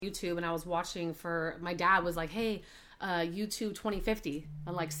YouTube, and I was watching for, my dad was like, hey, YouTube 2050,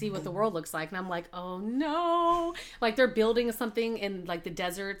 and like see what the world looks like. And I'm like, oh no, like they're building something in like the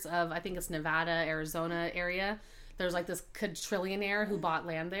deserts of, I think it's Nevada, Arizona area. There's like this quadrillionaire who bought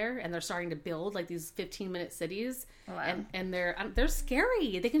land there, and they're starting to build like these 15-minute cities. Wow. And they're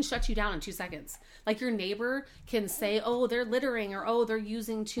scary. They can shut you down in 2 seconds. Like your neighbor can say, oh, they're littering, or oh, they're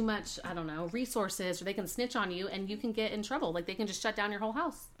using too much, I don't know, resources, or they can snitch on you and you can get in trouble. Like they can just shut down your whole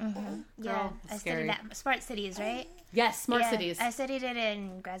house. Mm-hmm. Yeah, I studied that. Smart cities, right? Yes, smart cities. I studied it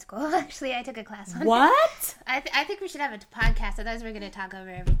in grad school. Actually, I took a class on What? it. I think we should have a podcast. Otherwise, we're going to talk over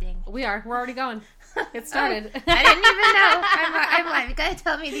everything. We are. We're already going. It started. I didn't even know. I'm like, you got to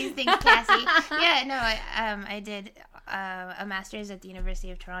tell me these things, Cassie. Yeah, no, I did a master's at the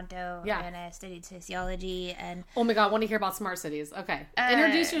University of Toronto. Yeah. And I studied sociology. And oh my God, I want to hear about smart cities. Okay.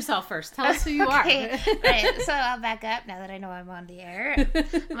 Introduce yourself first. Tell us who you are. Right. So I'll back up now that I know I'm on the air.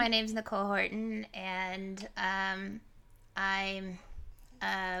 My name's Nicole Horton, and I'm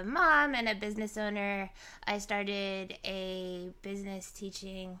a mom and a business owner. I started a business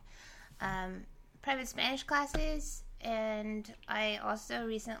teaching private Spanish classes, and I also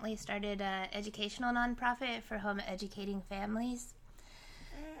recently started an educational nonprofit for home educating families.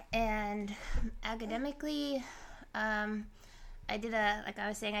 And academically, I did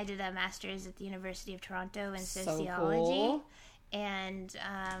a master's at the University of Toronto in sociology. Cool. And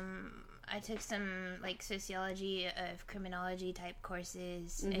I took some like sociology of criminology type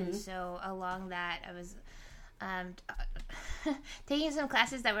courses, and so along that I was taking some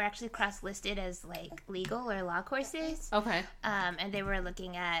classes that were actually cross-listed as like legal or law courses. Okay. And they were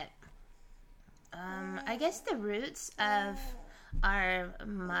looking at I guess the roots of our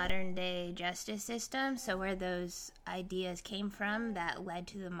modern day justice system, so where those ideas came from that led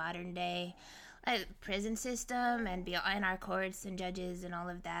to the modern day prison system and beyond our courts and judges and all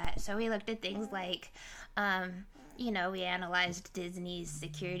of that. So we looked at things like we analyzed Disney's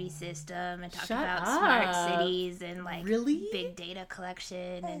security system and talked about smart cities and like big data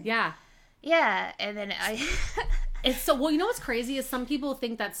collection and and then it's so, well, you know what's crazy is some people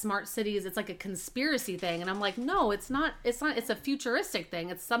think that smart cities, it's like a conspiracy thing, and I'm like, no, it's not, it's a futuristic thing.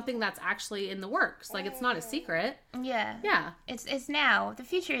 It's something that's actually in the works. Like, it's not a secret. Yeah. It's now. The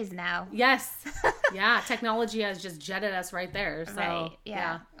future is now. Yes. Yeah, technology has just jetted us right there. So, right.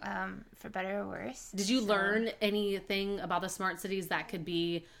 Yeah. For better or worse. Did you learn anything about the smart cities that could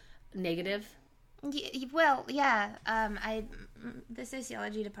be negative? Well, yeah. The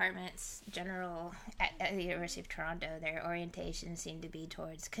sociology department's general at the University of Toronto, their orientation seemed to be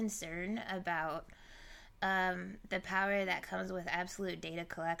towards concern about the power that comes with absolute data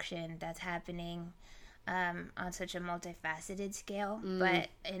collection that's happening on such a multifaceted scale. But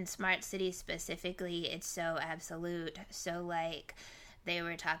in smart cities specifically, it's so absolute. So, like, they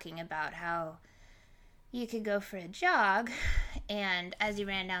were talking about how you could go for a jog, and as you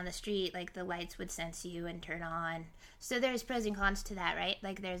ran down the street, like, the lights would sense you and turn on. So there's pros and cons to that, right?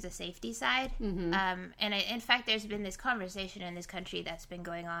 Like, there's a safety side. And in fact, there's been this conversation in this country that's been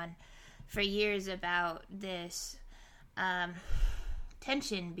going on for years about this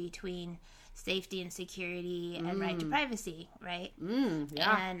tension between safety and security and right to privacy, right?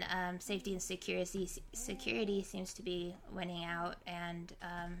 And safety and security seems to be winning out, and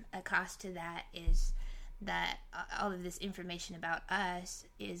a cost to that is that all of this information about us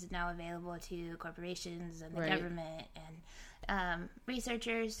is now available to corporations and the government and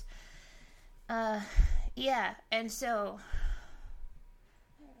researchers. And so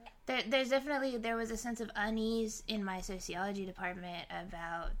there was a sense of unease in my sociology department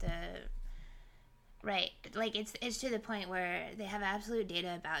about like it's to the point where they have absolute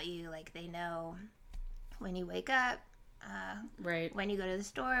data about you. Like, they know when you wake up, when you go to the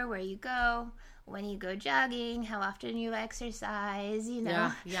store, where you go, when you go jogging, how often you exercise,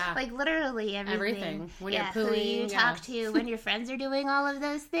 like literally everything. When you're pooing, who you talk to, when your friends are doing all of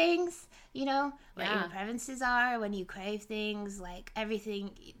those things, what your preferences are, when you crave things, like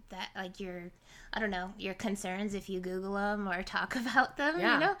everything that, like, your concerns, if you Google them or talk about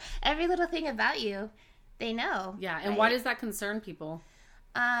them, every little thing about you, they know. Yeah, and why does that concern people?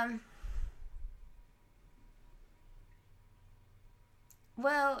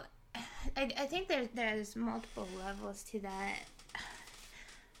 Well, I think there's multiple levels to that.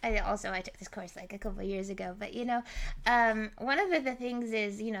 I took this course like a couple of years ago, but one of the things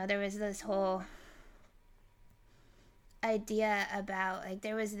is, there was this whole idea about, like,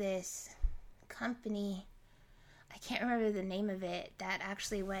 there was this company, I can't remember the name of it, that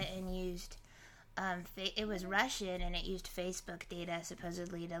actually went and used it was Russian, and it used Facebook data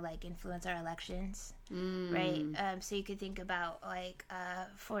supposedly to like influence our elections, right? So you could think about like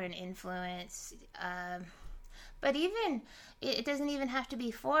foreign influence, but even it doesn't even have to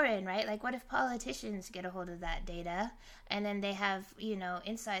be foreign, right? Like, what if politicians get a hold of that data, and then they have, you know,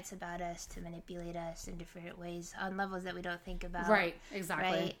 insights about us to manipulate us in different ways on levels that we don't think about, right?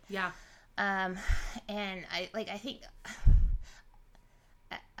 Exactly. Right? Yeah. And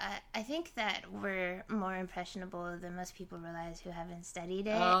I think that we're more impressionable than most people realize who haven't studied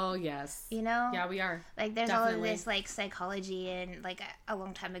it. Oh, yes. You know? Yeah, we are. Like, there's all of this, like, psychology, and, like, a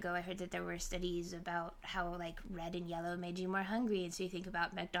long time ago I heard that there were studies about how, like, red and yellow made you more hungry, and so you think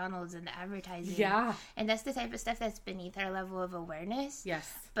about McDonald's and the advertising. Yeah. And that's the type of stuff that's beneath our level of awareness.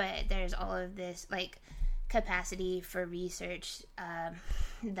 Yes. But there's all of this, like, capacity for research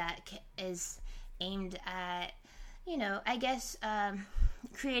that is aimed at, you know, I guess,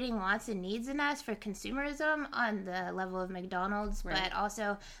 creating wants and needs in us for consumerism on the level of McDonald's, right. But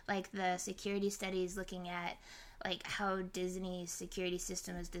also like the security studies looking at like how Disney's security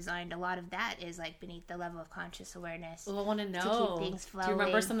system is designed. A lot of that is like beneath the level of conscious awareness. Well, I want to know. To keep things flowing. Do you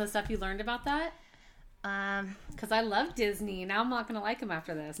remember some of the stuff you learned about that? Because I love Disney. Now I'm not going to like them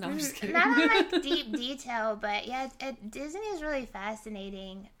after this. No, I'm just kidding. Not in like deep detail, but yeah, Disney is really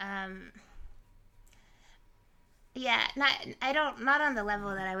fascinating. Yeah, not on the level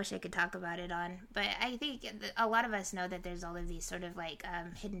that I wish I could talk about it on, but I think a lot of us know that there's all of these sort of like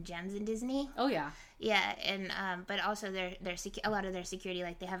hidden gems in Disney. Oh yeah, yeah, and but also a lot of their security,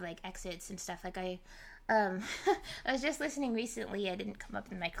 like they have like exits and stuff. Like I was just listening recently. I didn't come up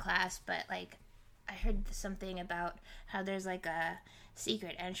in my class, but like I heard something about how there's like a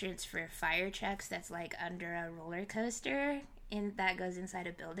secret entrance for fire trucks that's like under a roller coaster. That goes inside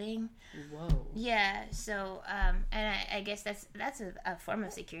a building. Whoa. Yeah. So, and I guess that's a form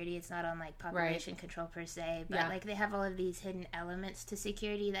of security. It's not on like population control per se, but like they have all of these hidden elements to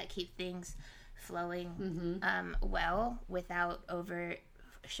security that keep things flowing well without over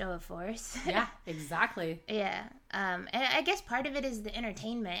show of force. Yeah, exactly. Yeah. And I guess part of it is the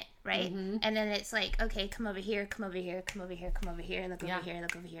entertainment, right? Mm-hmm. And then it's like, okay, come over here, come over here, come over here, come over here, look over here,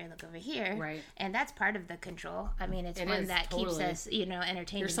 look over here, look over here. Right. And that's part of the control. I mean, it's one that totally. Keeps us, you know,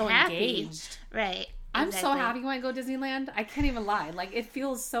 entertained. You're so happy. Engaged. Right. I'm so happy when I go to Disneyland. I can't even lie. Like, it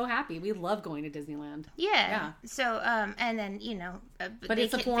feels so happy. We love going to Disneyland. Yeah. So, and then, you know, but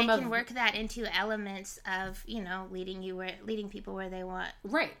it's a form of... They can work that into elements of, you know, leading people where they want.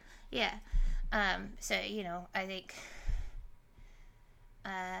 Right. Yeah. So, you know, I think...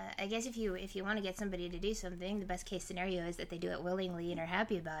 I guess if you want to get somebody to do something, the best case scenario is that they do it willingly and are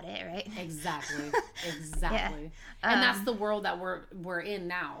happy about it, right? Exactly. Yeah. And that's the world that we're in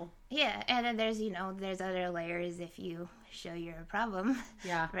now. Yeah, and then there's other layers if you show you're a problem.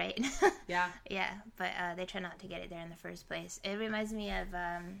 Yeah. Right? Yeah. Yeah, but they try not to get it there in the first place. It reminds me of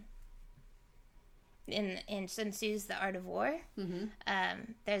in Sun Tzu's The Art of War,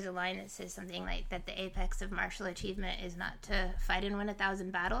 there's a line that says something like that the apex of martial achievement is not to fight and win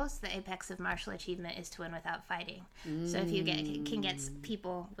 1,000 battles. The apex of martial achievement is to win without fighting. So if you can get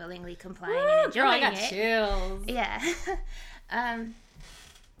people willingly complying and enjoying girl, I got chills. Yeah.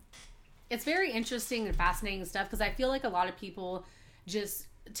 It's very interesting and fascinating stuff because I feel like a lot of people just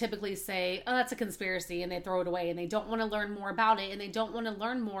typically say, oh, that's a conspiracy, and they throw it away, and they don't want to learn more about it, and they don't want to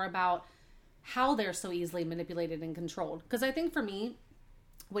learn more about how they're so easily manipulated and controlled. Because I think for me,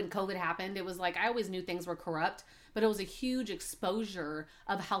 when COVID happened, it was like I always knew things were corrupt, but it was a huge exposure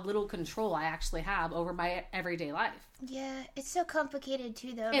of how little control I actually have over my everyday life. Yeah, it's so complicated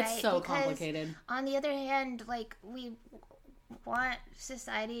too, though, it's right? So complicated. On the other hand, like, we want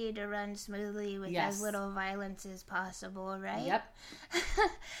society to run smoothly with as little violence as possible, right? Yep.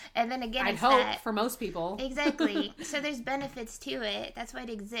 And then again, I'd hope for most people. Exactly. So there's benefits to it. That's why it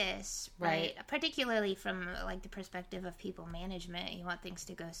exists, right? Particularly from like the perspective of people management. You want things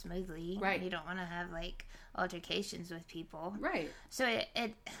to go smoothly. Right. You don't want to have like altercations with people. Right. So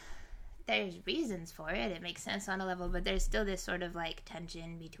it there's reasons for it. It makes sense on a level, but there's still this sort of like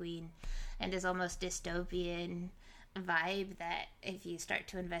tension between, and this almost dystopian vibe that if you start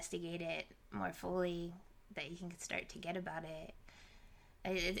to investigate it more fully, that you can start to get about it.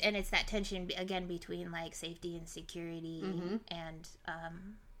 And it's that tension again between like safety and security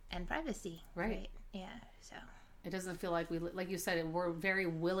and privacy, right? Yeah. So it doesn't feel like like you said, we're very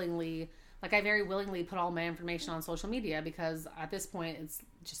willingly. Like, I very willingly put all my information on social media because at this point it's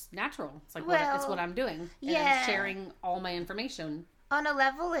just natural. It's like it's what I'm doing. And I'm sharing all my information. on a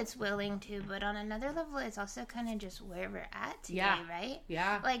level it's willing to, but on another level it's also kind of just where we're at today, right?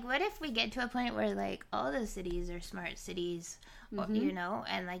 Yeah. Like, what if we get to a point where, like, all the cities are smart cities, you know,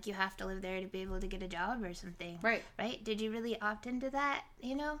 and, like, you have to live there to be able to get a job or something. Right. Right? Did you really opt into that,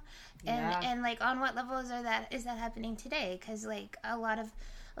 you know? And like, on what levels is that happening today? Because, like, a lot of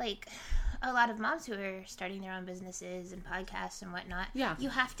moms who are starting their own businesses and podcasts and whatnot, you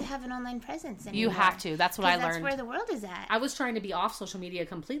have to have an online presence anymore. You have to. That's what I learned. That's where the world is at. I was trying to be off social media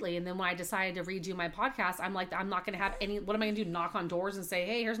completely, and then when I decided to redo my podcast, I'm like, I'm not going to have any, what am I going to do, knock on doors and say,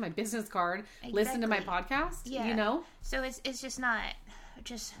 hey, here's my business card, listen to my podcast, you know? So it's just not,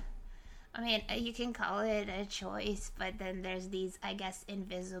 I mean, you can call it a choice, but then there's these, I guess,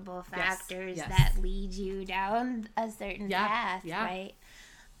 invisible factors that lead you down a certain path, right?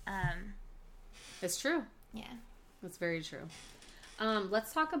 It's true. Yeah. It's very true.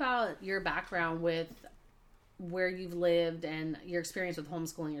 Let's talk about your background with where you've lived and your experience with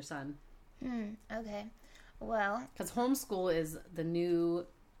homeschooling your son. Okay. Well, because homeschool is the new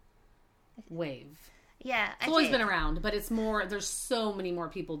wave. Yeah. It's always been around, but it's more, there's so many more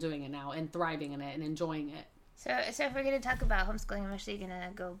people doing it now and thriving in it and enjoying it. So if we're going to talk about homeschooling, I'm actually going to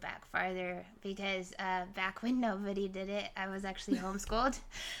go back farther because back when nobody did it, I was actually homeschooled.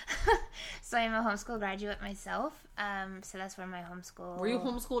 So I'm a homeschool graduate myself. So that's where my homeschool... Were you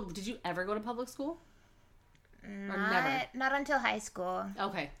homeschooled? Did you ever go to public school? Not until high school.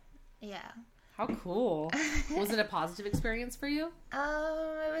 Okay. Yeah. How cool. Was it a positive experience for you?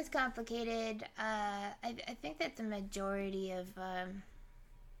 It was complicated. I think that the majority of...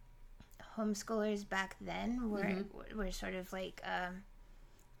 homeschoolers back then were sort of like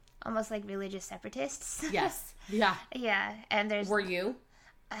almost like religious separatists. Yes. Yeah. Yeah. And were you?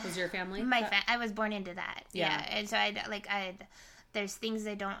 Was your family? I was born into that. Yeah. And so there's things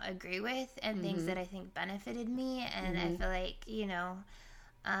I don't agree with and things that I think benefited me, and I feel like, you know,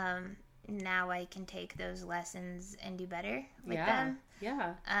 now I can take those lessons and do better with them.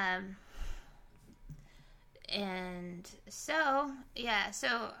 Yeah. And so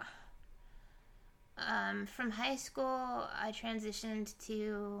from high school, I transitioned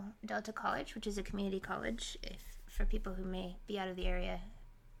to Delta College, which is a community college, for people who may be out of the area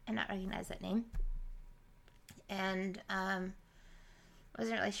and not recognize that name. And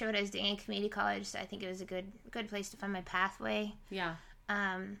wasn't really sure what I was doing in community college, so I think it was a good place to find my pathway. Yeah.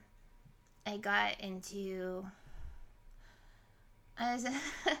 I got into...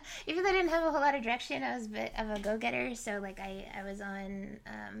 even though I didn't have a whole lot of direction, I was a bit of a go-getter. So, like, I was on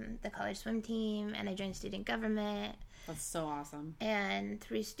the college swim team, and I joined student government. That's so awesome. And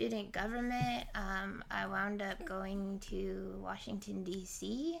through student government, I wound up going to Washington,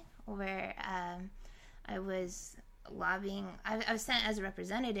 D.C., where I was lobbying. I was sent as a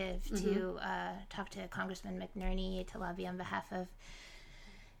representative to talk to Congressman McNerney to lobby on behalf of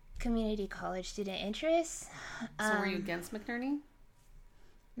community college student interests. So were you against McNerney?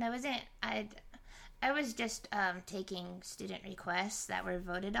 No, I wasn't. I was just taking student requests that were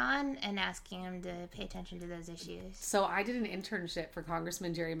voted on and asking them to pay attention to those issues. So I did an internship for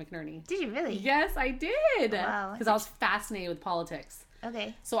Congressman Jerry McNerney. Did you really? Yes, I did. Wow. Because I was fascinated with politics.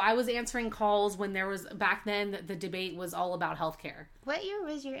 Okay. So I was answering calls when there was, back then, the debate was all about healthcare. What year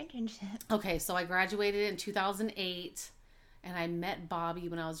was your internship? Okay, so I graduated in 2008, and I met Bobby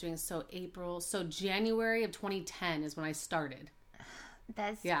when I was doing, January of 2010 is when I started.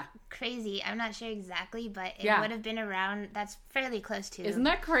 That's crazy. I'm not sure exactly, but it would have been around. That's fairly close to. Isn't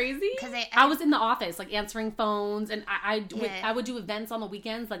that crazy? Because I was in the office, like answering phones, and I would do events on the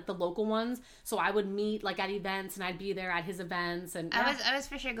weekends, like the local ones. So I would meet like at events, and I'd be there at his events. And I was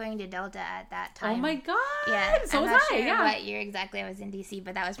for sure going to Delta at that time. Oh my god! Yeah, so I'm was not I. Sure what year exactly I was in DC,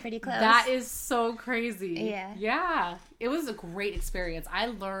 but that was pretty close. That is so crazy. Yeah. It was a great experience. I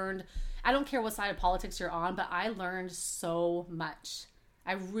learned. I don't care what side of politics you're on, but I learned so much.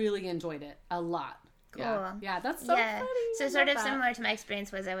 I really enjoyed it a lot. Cool. Yeah, that's so funny. So sort of similar to my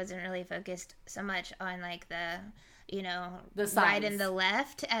experience was I wasn't really focused so much on like the right and the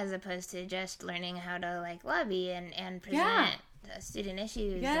left as opposed to just learning how to like lobby and present student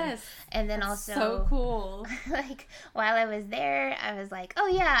issues. Yes. And then also so cool. Like while I was there, I was like, oh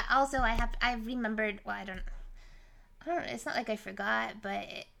yeah, also I remembered, well, I don't it's not like I forgot, but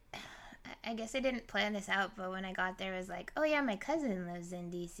I guess I didn't plan this out, but when I got there, I was like, oh yeah, my cousin lives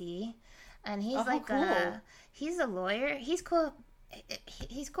in DC, and he's cool. He's a lawyer. He's cool.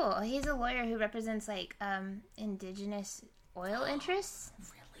 He's cool. He's a lawyer who represents like indigenous oil interests.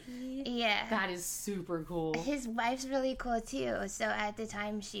 Really? Yeah. That is super cool. His wife's really cool too. So at the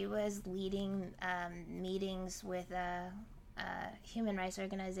time, she was leading meetings with a human rights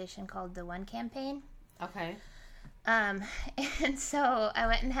organization called the One Campaign. Okay. Um, and so I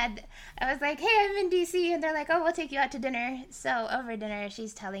went and I was like, hey, I'm in DC. And they're like, oh, we'll take you out to dinner. So over dinner,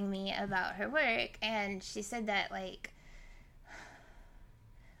 she's telling me about her work. And she said that, like,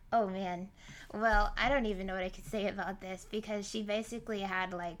 oh, man. Well, I don't even know what I could say about this because she basically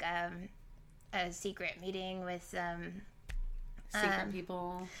had, like, a secret meeting with Secret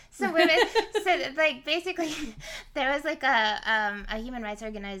people. So women, so like basically, there was like a human rights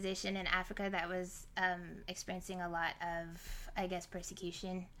organization in Africa that was experiencing a lot of, I guess,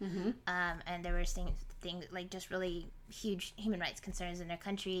 persecution, and there were things like just really huge human rights concerns in their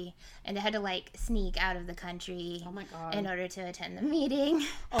country, and they had to like sneak out of the country. Oh my God. In order to attend the meeting.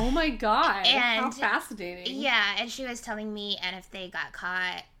 Oh my God! And, how fascinating. Yeah, and she was telling me, and if they got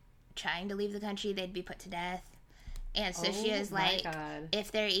caught trying to leave the country, they'd be put to death. And so she was like,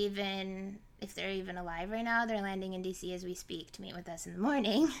 if they're even alive right now, they're landing in DC as we speak to meet with us in the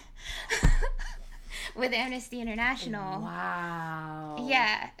morning with Amnesty International. Wow.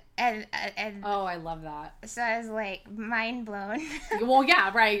 Yeah. And oh, I love that. So I was like mind blown. Well, yeah,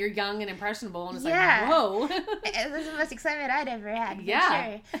 right. You're young and impressionable, and it's like, whoa. It was the most excitement I'd ever had. For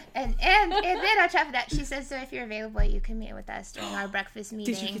yeah. Sure. And then on top of that, she said, so if you're available, you can meet with us during our breakfast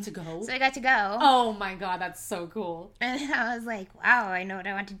meeting. Did you get to go? So I got to go. Oh my God, that's so cool. And I was like, wow, I know what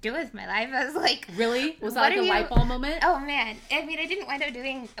I want to do with my life. I was like, really? Was that like a light bulb moment? Oh man. I mean, I didn't wind up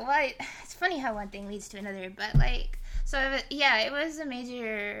doing, well, it's funny how one thing leads to another, but like, so, it was a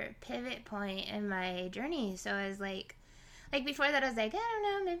major pivot point in my journey. So I was like before that, I was like, I don't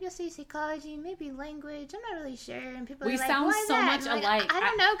know, maybe I'll say psychology, maybe language. I'm not really sure. And people are like, sound why so that? much like, alike. I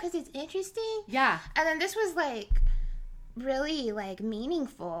don't know, because it's interesting. Yeah. And then this was like really like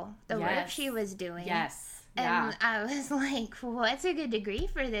meaningful, the work she was doing. Yes. And I was like, what's a good degree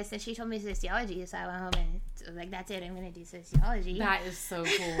for this? And she told me sociology. So I went home and was like, that's it. I'm going to do sociology. That is so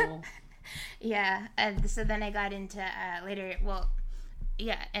cool. Yeah, and so then I got into later. Well,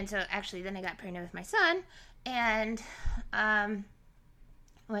 yeah, and so actually, then I got pregnant with my son, and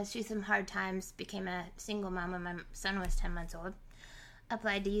went through some hard times. Became a single mom when my son was 10 months old.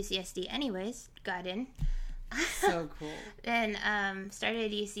 Applied to UCSD anyways. Got in. So cool. Then started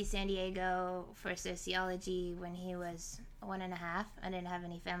at UC San Diego for sociology when he was 1.5. I didn't have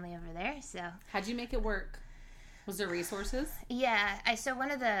any family over there, so. How'd you make it work? Was there resources? Yeah. So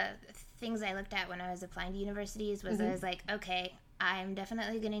one of the things I looked at when I was applying to universities was I was like, okay, I'm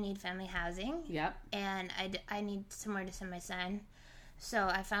definitely going to need family housing. Yep. And I need somewhere to send my son. So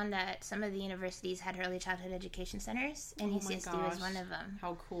I found that some of the universities had early childhood education centers, and UCSD was one of them.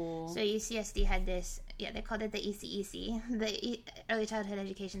 How cool. So UCSD had this, they called it the ECEC, the Early Childhood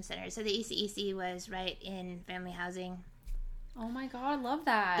Education Center. So the ECEC was right in family housing. Oh my God, I love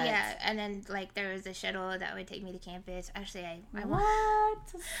that. Yeah, and then like there was a shuttle that would take me to campus. Actually, I what?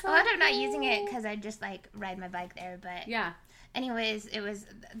 So I wound up not using it because I just like ride my bike there. But yeah. Anyways, it was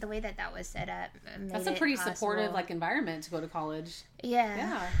the way that was set up. That's a pretty supportive like environment to go to college. Yeah.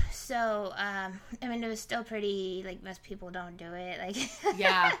 Yeah. So I mean, it was still pretty like most people don't do it. Like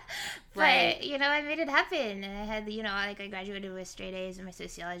yeah. Right. But I made it happen, and I had like I graduated with straight A's in my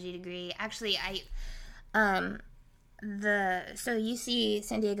sociology degree. Actually, so UC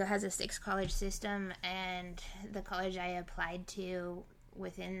San Diego has a 6-college system, and the college I applied to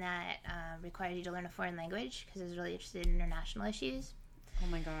within that required you to learn a foreign language because I was really interested in international issues. Oh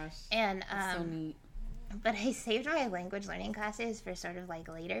my gosh. And that's so neat. But I saved my language learning classes for sort of like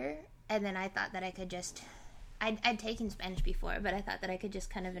later, and then I thought that I could just I'd taken Spanish before, but I thought that I could just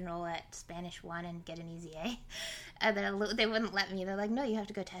kind of enroll at Spanish 1 and get an easy A. And then they wouldn't let me. They're like, no, you have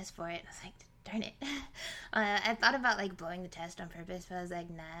to go test for it. I was like, darn it. I thought about like blowing the test on purpose, but I was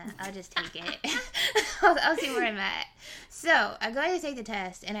like, nah, I'll just take it. I'll see where I'm at. So I go to take the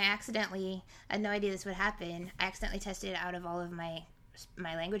test, and I had no idea this would happen. I accidentally tested out of all of my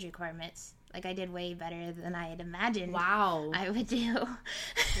language requirements. Like I did way better than I had imagined. Wow. I would do.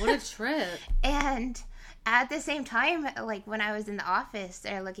 What a trip. And at the same time, like when I was in the office,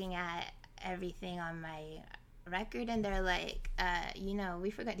 they're looking at everything on my record, and they're like, we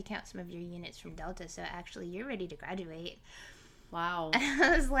forgot to count some of your units from Delta, so actually you're ready to graduate. Wow. And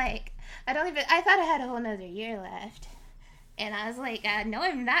I was like, I thought I had a whole nother year left. And I was like, no,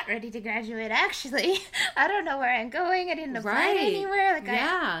 I'm not ready to graduate, actually. I don't know where I'm going. I didn't apply anywhere. Like,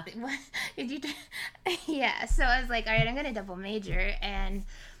 yeah. Yeah, so I was like, all right, I'm going to double major. And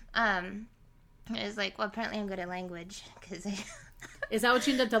it was like, well, apparently I'm good at language. Is that what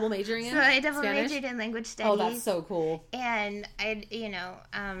you ended up double majoring in? So I double majored in language studies. Oh, that's so cool. And I'd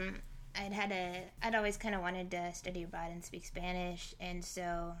always kind of wanted to study abroad and speak Spanish. And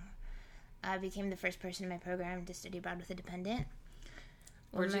so I became the first person in my program to study abroad with a dependent.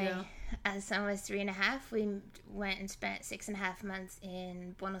 Where'd you go? As son was 3.5, we went and spent 6.5 months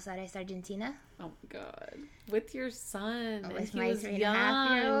in Buenos Aires, Argentina. Oh my God. With your son. With my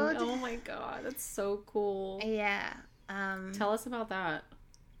 3.5-year-old. Oh my God. That's so cool. Yeah. Tell us about that.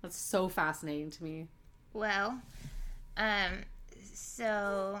 That's so fascinating to me. Well,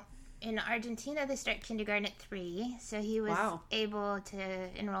 so in Argentina, they start kindergarten at 3. So he was able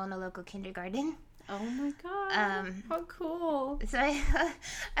to enroll in a local kindergarten. Oh my God. How cool. So I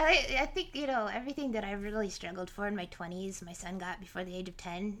think, everything that I really struggled for in my 20s, my son got before the age of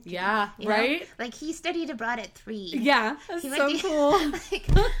 10. Yeah, right? Like, he studied abroad at 3. Yeah, that's so cool.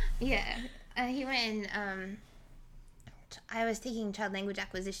 He went in, I was taking child language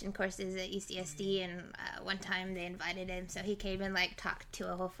acquisition courses at UCSD, and one time they invited him, so he came and talked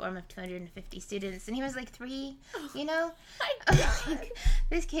to a whole form of 250 students, and he was 3, My God.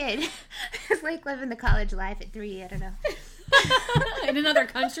 This kid is living the college life at 3. I don't know. In another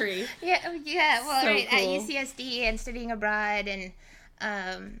country. Yeah. Well, so right cool. At UCSD and studying abroad, and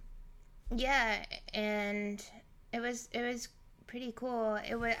and it was pretty cool.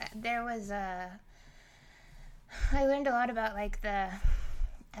 I learned a lot about the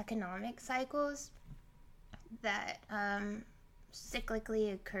economic cycles that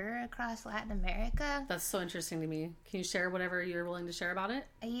cyclically occur across Latin America. This so interesting to me. Can you share whatever you're willing to share about it?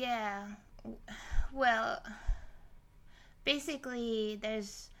 Yeah. Well, basically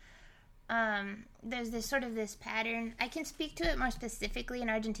there's this pattern. I can speak to it more specifically in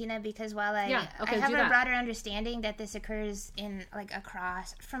Argentina because while I have a broader understanding that this occurs in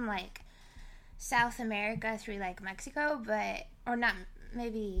across from South America through Mexico, or not,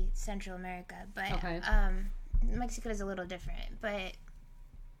 maybe Central America, but Mexico is a little different. But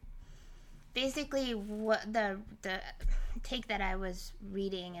basically, what the take that I was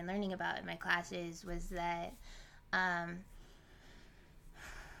reading and learning about in my classes was that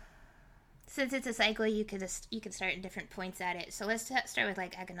since it's a cycle, you could start at different points at it. So let's start with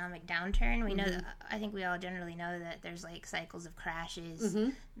economic downturn. We know that, I think we all generally know that there's cycles of crashes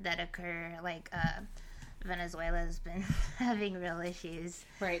that occur. Venezuela's been having real issues.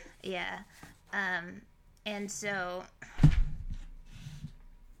 Right. Yeah. And so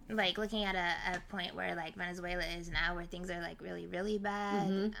looking at a point where Venezuela is now, where things are really, really bad,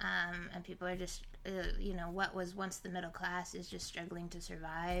 and people are just what was once the middle class is just struggling to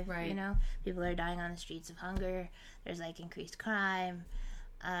survive. Right. People are dying on the streets of hunger. There's increased crime.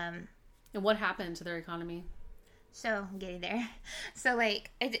 And what happened to their economy? So I'm getting there. So it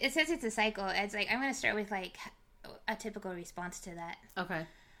says it's a cycle. It's I'm going to start with a typical response to that. Okay.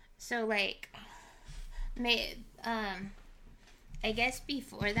 So I guess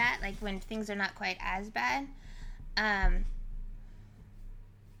before that, when things are not quite as bad,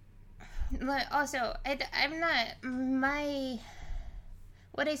 also,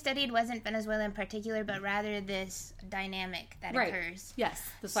 what I studied wasn't Venezuela in particular, but rather this dynamic that occurs. Yes,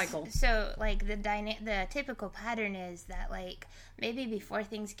 the cycle. So, the typical pattern is that, maybe before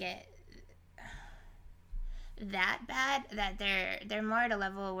things get that bad, that they're more at a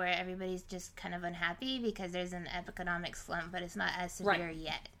level where everybody's just kind of unhappy because there's an economic slump, but it's not as severe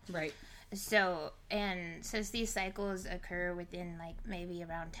yet. Right. So, and since these cycles occur within maybe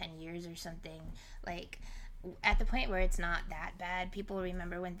around 10 years or something, at the point where it's not that bad, people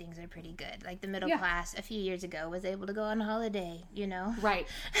remember when things are pretty good. The middle class a few years ago was able to go on holiday, Right.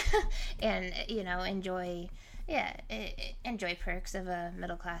 and, enjoy perks of a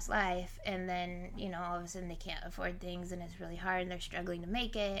middle class life. And then, all of a sudden they can't afford things and it's really hard and they're struggling to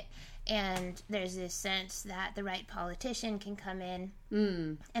make it. And there's this sense that the right politician can come in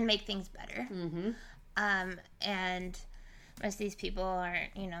and make things better. And most of these people aren't,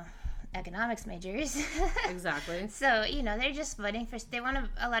 economics majors. Exactly. So, they're just voting for,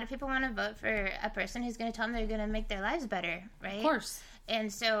 a lot of people want to vote for a person who's going to tell them they're going to make their lives better, right? Of course.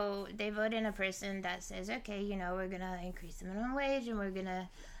 And so they vote in a person that says, okay, we're going to increase the minimum wage and we're going to,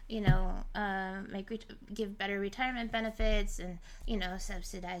 give better retirement benefits and,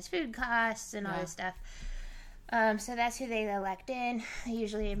 subsidize food costs and all this stuff. So that's who they elect in. He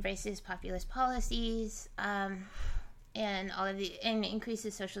usually embraces populist policies, and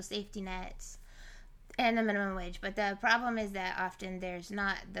increases social safety nets and the minimum wage. But the problem is that often there's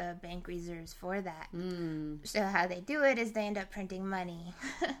not the bank reserves for that. So how they do it is they end up printing money.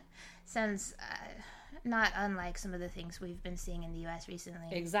 Sounds not unlike some of the things we've been seeing in the U.S. recently.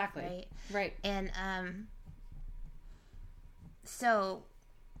 Exactly. Right. And so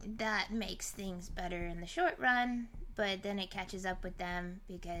that makes things better in the short run, but then it catches up with them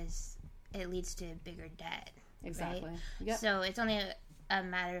because it leads to bigger debt. Exactly. Right? Yep. So it's only a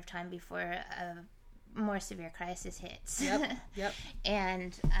matter of time before more severe crisis hits. Yep.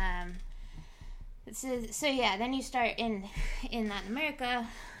 And so yeah, then you start in Latin America.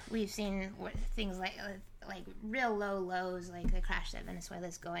 We've seen things like real low lows, like the crash that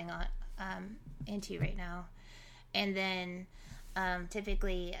Venezuela's going on into right now. And then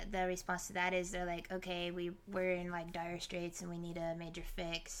typically the response to that is they're like, okay, we're in like dire straits and we need a major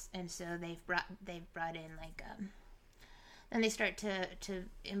fix. And so they've brought in like then they start to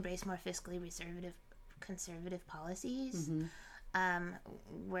embrace more fiscally conservative policies. And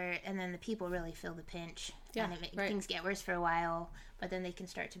then the people really feel the pinch. Yeah, and things get worse for a while, but then they can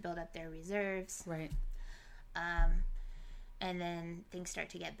start to build up their reserves. Right. And then things start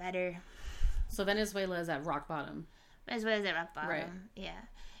to get better. So Venezuela is at rock bottom. Venezuela's at rock bottom. Right. Yeah.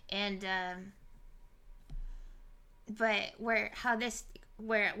 And but when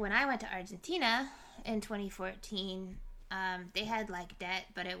I went to Argentina in 2014, they had like debt,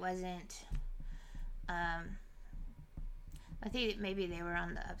 but it wasn't. I think maybe they were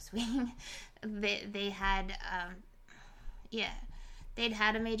on the upswing. They had, they'd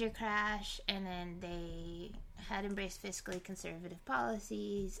had a major crash, and then they had embraced fiscally conservative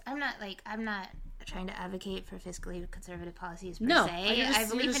policies. I'm not trying to advocate for fiscally conservative policies per se. I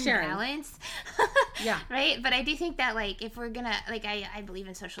believe in balance. Yeah. Right? But I do think that, like, if we're gonna, like, I believe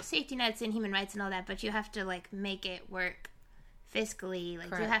in social safety nets and human rights and all that, but you have to, like, make it work fiscally. Like,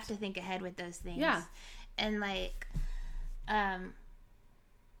 Correct. You have to think ahead with those things. Yeah. And, like,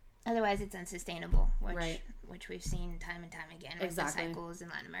 otherwise it's unsustainable, which we've seen time and time again with the cycles in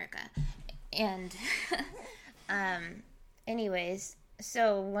Latin America. And anyways,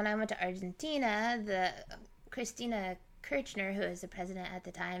 so when I went to Argentina, Christina Kirchner, who was the president at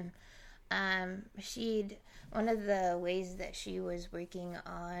the time, one of the ways that she was working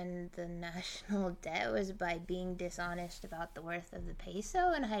on the national debt was by being dishonest about the worth of the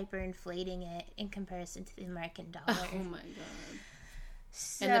peso and hyperinflating it in comparison to the American dollar. Oh my god!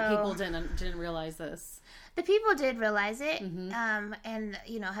 So, and the people didn't realize this. The people did realize it, and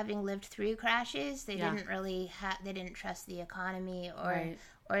having lived through crashes, they didn't really they didn't trust the economy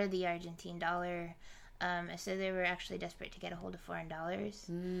or the Argentine dollar. So they were actually desperate to get a hold of foreign dollars,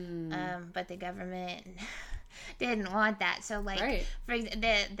 but the government didn't want that. So, like, for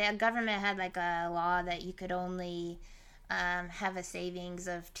the government had like a law that you could only have a savings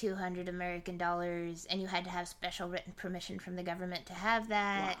of $200 American, and you had to have special written permission from the government to have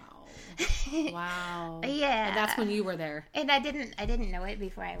that. Wow. Yeah. And that's when you were there. And I didn't know it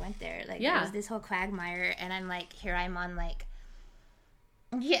before I went there. Like, it was this whole quagmire, and I'm like, here I'm on like.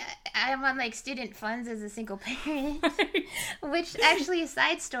 Yeah, I'm on like student funds as a single parent, which actually, a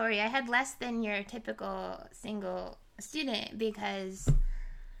side story, I had less than your typical single student because,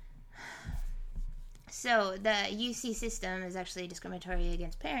 so the UC system is actually discriminatory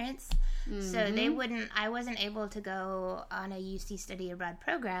against parents, so I wasn't able to go on a UC study abroad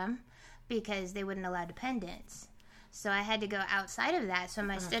program because they wouldn't allow dependents. So I had to go outside of that. So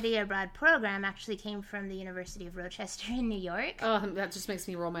my study abroad program actually came from the University of Rochester in New York. Oh, that just makes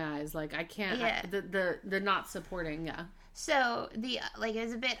me roll my eyes. Like, I can't. Yeah. The not supporting. Yeah. So it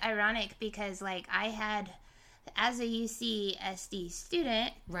was a bit ironic because like I had, as a UCSD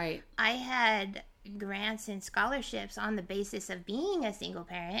student, right, I had grants and scholarships on the basis of being a single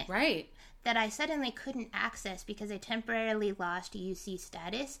parent. Right. That I suddenly couldn't access because I temporarily lost UC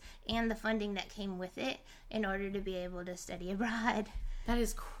status and the funding that came with it in order to be able to study abroad. That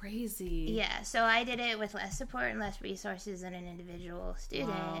is crazy. Yeah, so I did it with less support and less resources than an individual student.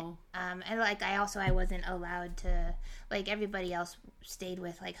 Wow. And like I wasn't allowed to, like everybody else stayed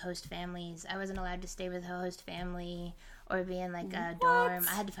with like host families. I wasn't allowed to stay with a host family or be in like a dorm.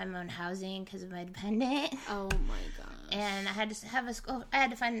 I had to find my own housing because of my dependent. Oh my gosh. And I had to have a school. I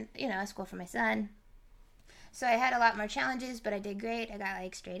had to find a school for my son. So I had a lot more challenges, but I did great. I got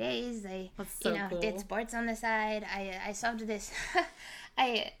like straight A's. I cool. Did sports on the side. I solved this.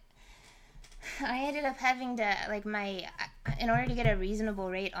 I ended up having to in order to get a reasonable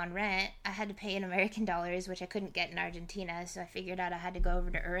rate on rent, I had to pay in American dollars, which I couldn't get in Argentina. So I figured out I had to go over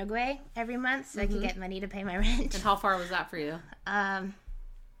to Uruguay every month so I could get money to pay my rent. And how far was that for you?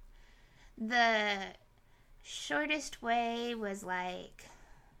 The shortest way was like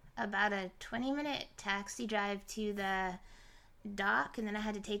about a 20-minute taxi drive to the dock, and then I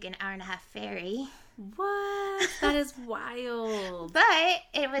had to take an hour-and-a-half ferry. What? That is wild. But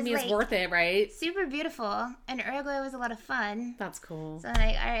it was it's worth it, right? Super beautiful, and Uruguay was a lot of fun. That's cool. So I'm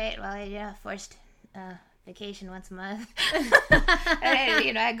like, all right, well, I forced vacation once a month.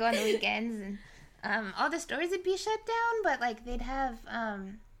 I'd go on the weekends, and all the stores would be shut down, but like they'd have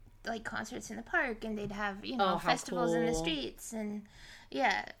like concerts in the park, and they'd have, festivals in the cool. streets, and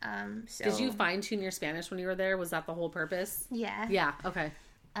yeah. So did you fine tune your Spanish when you were there? Was that the whole purpose? Yeah. Yeah. Okay.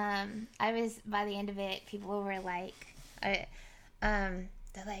 I was, by the end of it, people were like, they're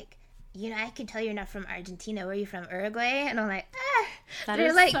like, I can tell you're not from Argentina. Where are you from? Uruguay? And I'm like, That they're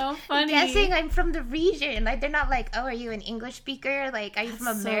is like so funny. guessing I'm from the region. Like, they're not like, oh, are you an English speaker? Like, are you from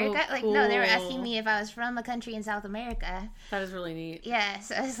America? So like, no, they were asking cool. me if I was from a country in South America. That is really neat. Yeah,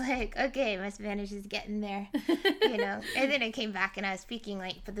 so I was like, okay, my Spanish is getting there, And then I came back and I was speaking,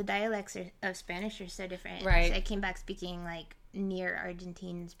 like, but the dialects of Spanish are so different. Right. So I came back speaking, like, near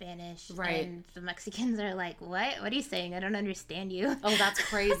Argentine Spanish. Right. And the Mexicans are like, what? What are you saying? I don't understand you. Oh, that's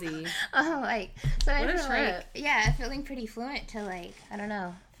crazy. So I What a feel trip. like, feeling pretty fluent to, like, I don't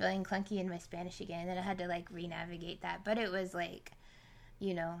know, feeling clunky in my Spanish again. And then I had to, like, re-navigate that. But it was, like,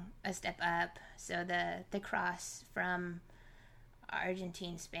 a step up. So the cross from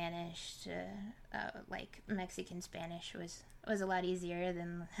Argentine Spanish to, like, Mexican Spanish was a lot easier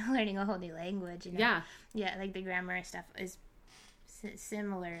than learning a whole new language. Yeah. Yeah, like, the grammar and stuff is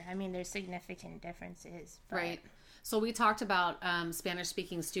similar. I mean, there's significant differences. But... Right. So we talked about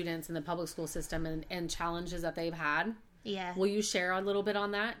Spanish-speaking students in the public school system and challenges that they've had. Yeah. Will you share a little bit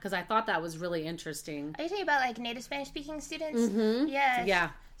on that? Because I thought that was really interesting. Are you talking about, like, native Spanish-speaking students? Mm-hmm. Yeah.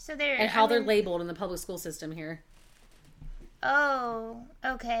 Yeah. So they're... And how they're labeled in the public school system here. Oh,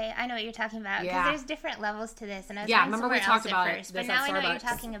 okay. I know what you're talking about. Because there's different levels to this. And I was going remember we somewhere talked else about at first, it. but This now at I know what you're Starbucks.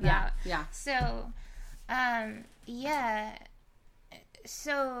 talking about. Yeah. So,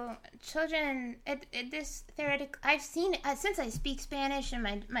 So children, this theoretic, I've seen since I speak Spanish and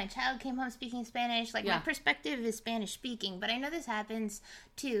my child came home speaking Spanish. Like, my perspective is Spanish speaking, but I know this happens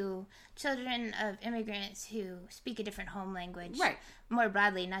to children of immigrants who speak a different home language, Right. More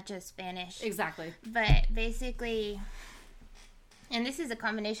broadly, not just Spanish. Exactly. But basically, and this is a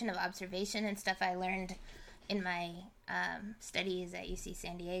combination of observation and stuff I learned in my studies at UC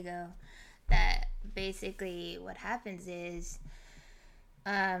San Diego. That basically what happens is.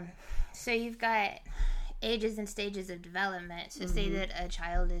 So you've got ages and stages of development. So say that a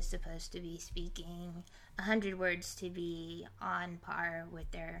child is supposed to be speaking 100 words to be on par with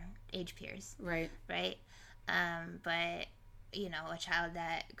their age peers. Right. Right? But, a child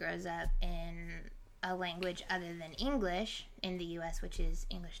that grows up in a language other than English in the U.S., which is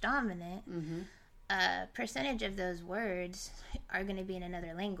English dominant, a percentage of those words are going to be in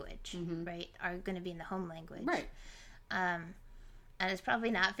another language, right? Are going to be in the home language. Right. And it's probably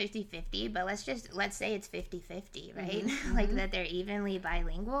not 50-50, but let's say it's 50-50, right? Like, that they're evenly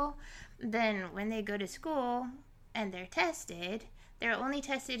bilingual. Then when they go to school and they're tested, they're only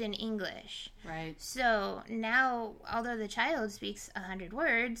tested in English. Right. So now, although the child speaks 100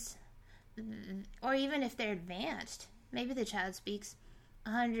 words, or even if they're advanced, maybe the child speaks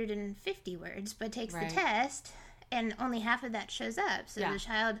 150 words, but takes the test, and only half of that shows up. So the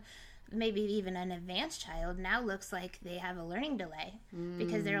child... maybe even an advanced child now looks like they have a learning delay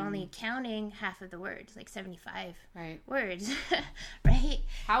because they're only counting half of the words, like 75 words, right?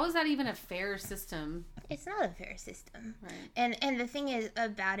 How is that even a fair system? It's not a fair system. Right. And the thing is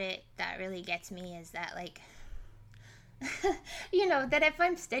about it that really gets me is that, like, that if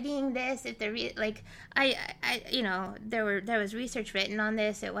I'm studying this, if there was research written on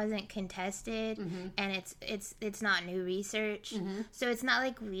this, it wasn't contested, and it's not new research, so it's not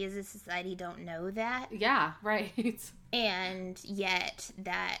like we as a society don't know that. Yeah, right. And yet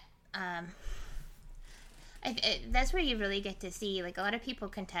that that's where you really get to see, like, a lot of people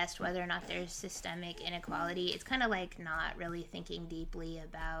contest whether or not there's systemic inequality. It's kind of like not really thinking deeply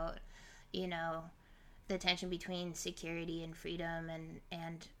about, the tension between security and freedom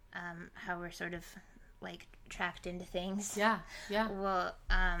and how we're sort of, like, tracked into things. Yeah. Well,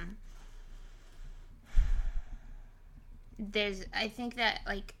 I think that,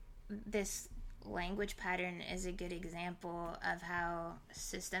 like, this language pattern is a good example of how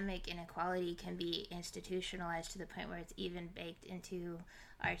systemic inequality can be institutionalized to the point where it's even baked into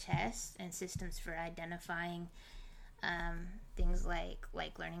our tests and systems for identifying things like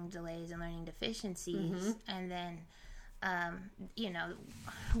learning delays and learning deficiencies, and then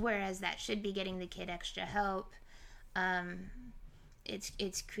whereas that should be getting the kid extra help,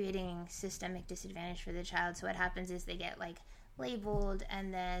 it's creating systemic disadvantage for the child. So what happens is they get, like, labeled,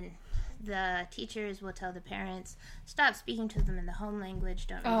 and then the teachers will tell the parents, stop speaking to them in the home language,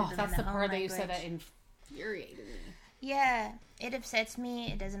 don't read them in the home language. Oh, that's the part that you said that infuriated me. Yeah, it upsets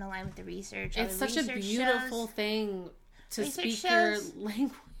me. It doesn't align with the research. It's such a beautiful thing to Research speak your shows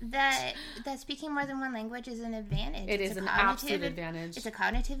language. That speaking more than one language is an advantage. It's an absolute advantage. It's a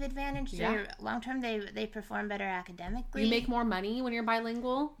cognitive advantage. Yeah. Long term, they perform better academically. You make more money when you're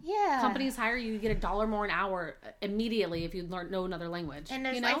bilingual. Yeah. Companies hire you. You get $1 more an hour immediately if you know another language. And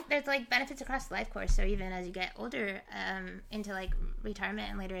there's there's benefits across the life course. So even as you get older, into like retirement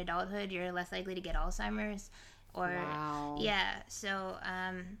and later adulthood, you're less likely to get Alzheimer's. Wow. Yeah. So.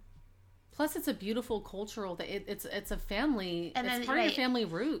 Plus, it's a beautiful cultural. It's a family. And it's part of your family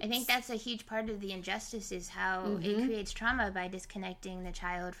roots. I think that's a huge part of the injustice is how it creates trauma by disconnecting the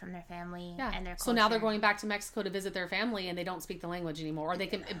child from their family and their culture. So now they're going back to Mexico to visit their family, and they don't speak the language anymore, or they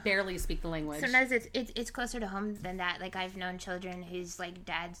can barely speak the language. Sometimes it's closer to home than that. Like I've known children whose like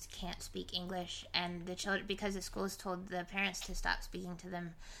dads can't speak English, and the children, because the schools told the parents to stop speaking to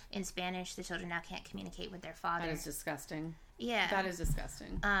them in Spanish, the children now can't communicate with their father. That is disgusting. Yeah. That is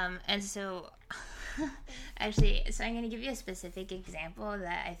disgusting. And so, actually, so I'm going to give you a specific example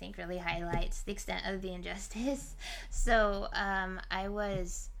that I think really highlights the extent of the injustice. So, I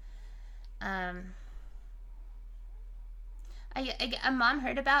was, a mom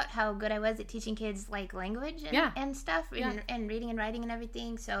heard about how good I was at teaching kids, like, language and stuff, and reading and writing and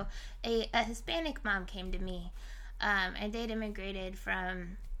everything. So, a Hispanic mom came to me, and they'd immigrated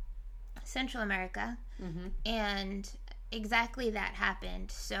from Central America, and exactly that happened.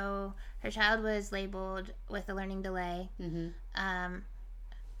 So her child was labeled with a learning delay.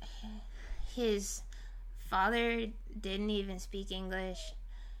 His father didn't even speak English,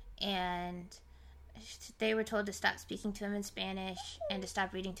 and they were told to stop speaking to him in Spanish and to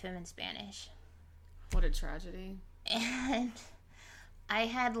stop reading to him in Spanish. What a tragedy. And I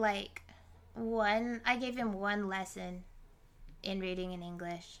had I gave him one lesson in reading in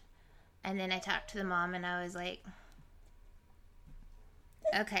English, and then I talked to the mom, and I was like,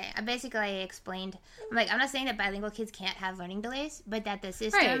 okay, I explained, I'm not saying that bilingual kids can't have learning delays, but that the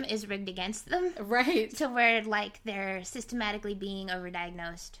system is rigged against them. Right. To where, they're systematically being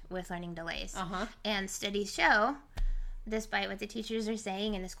overdiagnosed with learning delays. And studies show, despite what the teachers are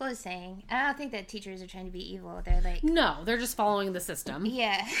saying and the school is saying, I don't think that teachers are trying to be evil. They're no, they're just following the system.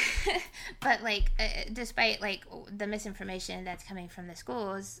 Yeah. But, despite, the misinformation that's coming from the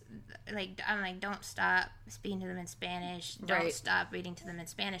schools, I'm don't stop speaking to them in Spanish. Don't stop reading to them in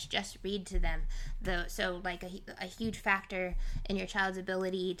Spanish. Just read to them. So, a huge factor in your child's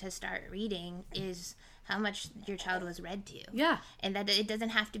ability to start reading is how much your child was read to. Yeah. And that it doesn't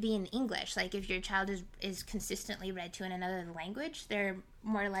have to be in English. If your child is consistently read to in another language, they're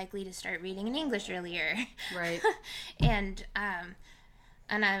more likely to start reading in English earlier. Right. And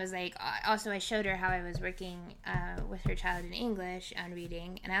I was also I showed her how I was working with her child in English on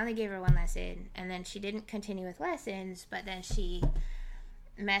reading, and I only gave her one lesson, and then she didn't continue with lessons, but then she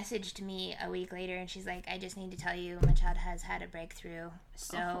messaged me a week later, and she's like, I just need to tell you my child has had a breakthrough.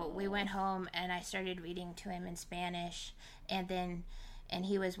 So we went home, and I started reading to him in Spanish, and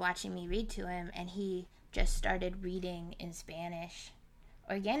he was watching me read to him, and he just started reading in Spanish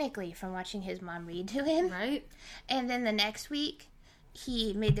organically from watching his mom read to him. Right. And then the next week,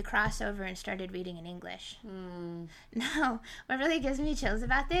 he made the crossover and started reading in English. Now, what really gives me chills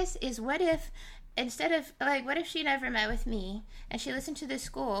about this is what if she never met with me and she listened to this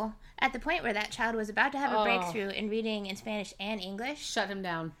school at the point where that child was about to have a breakthrough in reading in Spanish and English? Shut him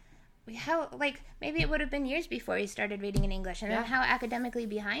down. How, maybe it would have been years before he started reading in English, and then how academically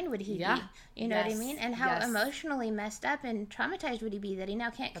behind would he be? You know what I mean? And how emotionally messed up and traumatized would he be that he now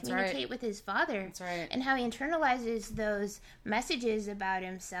can't communicate with his father? That's right. And how he internalizes those messages about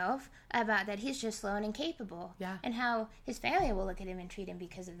himself, about that he's just slow and incapable. Yeah. And how his family will look at him and treat him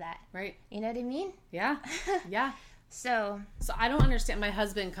because of that. Right. You know what I mean? Yeah. Yeah. So I don't understand. My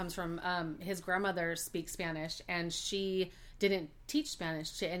husband comes from, his grandmother speaks Spanish, and she didn't teach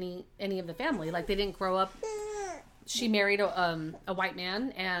Spanish to any of the family. They didn't grow up. She married a white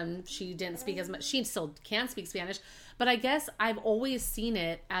man, and she didn't speak as much. She still can speak Spanish, but I guess I've always seen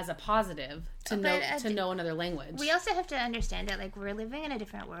it as a positive to know another language. We also have to understand that we're living in a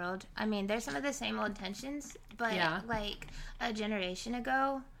different world. I mean, there's some of the same old tensions, but a generation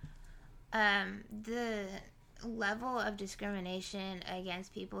ago, the level of discrimination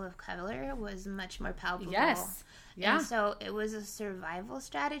against people of color was much more palpable. Yes. Yeah. And so it was a survival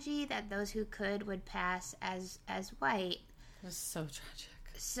strategy that those who could would pass as white. That's so tragic.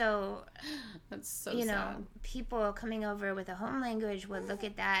 So that's so sad. People coming over with a home language would look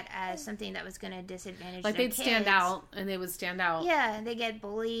at that as something that was going to disadvantage their they'd kids. stand out, and they would stand out. Yeah, they get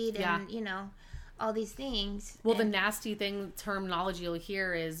bullied and all these things. Well, the nasty terminology you'll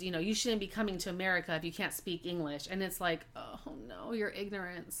hear is, you shouldn't be coming to America if you can't speak English. And it's oh no, your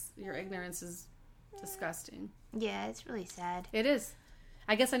ignorance is disgusting. Yeah, it's really sad. It is.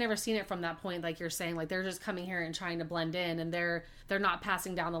 I guess I never seen it from that point, like you're saying, like they're just coming here and trying to blend in, and they're not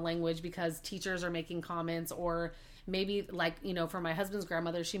passing down the language because teachers are making comments, or maybe like, you know, for my husband's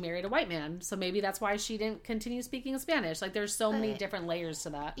grandmother, she married a white man, so maybe that's why she didn't continue speaking Spanish. Like there's so many different layers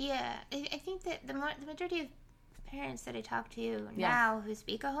to that. Yeah, I think that the majority of parents that I talk to now who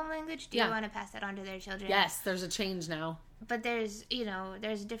speak a home language do want to pass that on to their children. Yes, there's a change now. But there's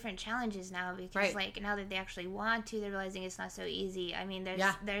different challenges now because like now that they actually want to, they're realizing it's not so easy. I mean,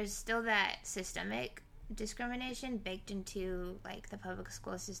 there's still that systemic discrimination baked into like the public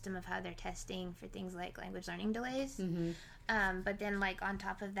school system of how they're testing for things like language learning delays. Mm-hmm. But then like on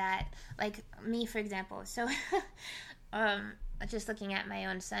top of that, like me, for example, so just looking at my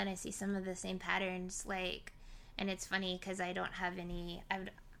own son, I see some of the same patterns, like, and it's funny because I don't have any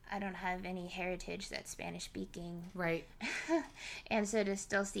heritage that's Spanish speaking. Right. And so to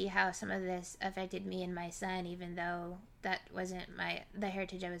still see how some of this affected me and my son, even though that wasn't the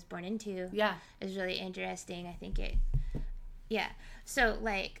heritage I was born into, is really interesting. I think so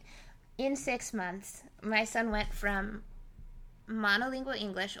like in 6 months, my son went from monolingual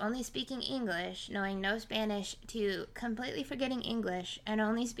English, only speaking English, knowing no Spanish, to completely forgetting English and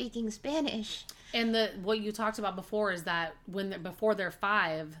only speaking Spanish. And what you talked about before is that before they're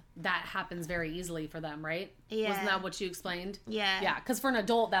 5, that happens very easily for them, right? Yeah. Wasn't that what you explained? Yeah. Yeah, because for an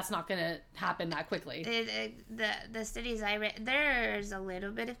adult, that's not going to happen that quickly. The studies I read, there's a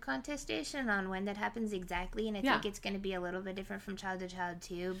little bit of contestation on when that happens exactly, and I think it's going to be a little bit different from child to child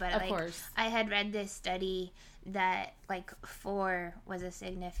too. But of course, I had read this study that like 4 was a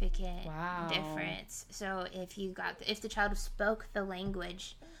significant difference. So if the child spoke the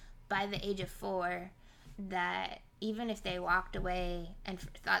language by the age of 4, that even if they walked away and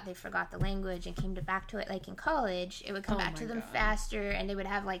thought they forgot the language and came back to it like in college, it would come back to them faster, and they would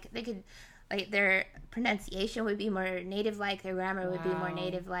have their pronunciation would be more native like, their grammar would be more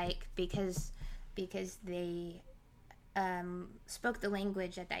native like, because they spoke the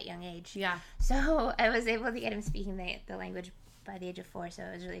language at that young age. Yeah. So I was able to get him speaking the language by the age of 4, so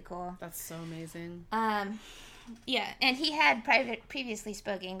it was really cool. That's so amazing. Yeah, and he had previously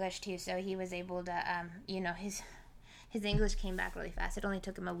spoke English too, so he was able to, his English came back really fast. It only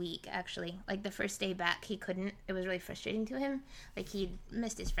took him a week, actually. Like the first day back, he couldn't. It was really frustrating to him. Like he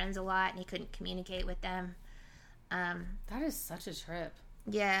missed his friends a lot, and he couldn't communicate with them. That is such a trip.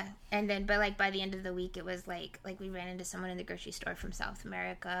 Yeah, and then, but like by the end of the week, it was like we ran into someone in the grocery store from South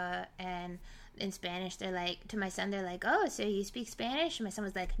America, and in Spanish, they're like, to my son, they're like, "Oh, so you speak Spanish?" And my son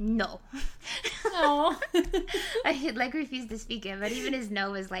was like, "No." Oh. I had like refused to speak it, but even his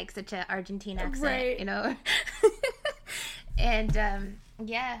no was like such an Argentine accent, you know. And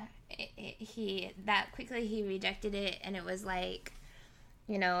he rejected it, and it was like,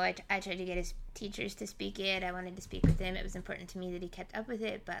 you know, I tried to get his teachers to speak it. I wanted to speak with him. It was important to me that he kept up with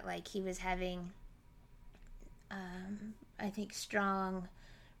it, but like he was having, I think, strong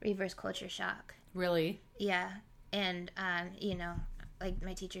reverse culture shock. Really? Yeah. And you know, like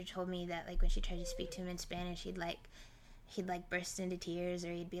my teacher told me that like when she tried to speak to him in Spanish, he'd burst into tears,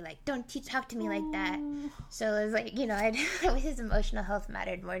 or he'd be like, "Don't talk to me like that." So it was like, you know, his emotional health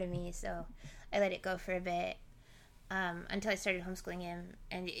mattered more to me, so I let it go for a bit. Until I started homeschooling him,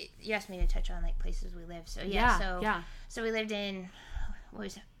 and you asked me to touch on like places we live. So so we lived in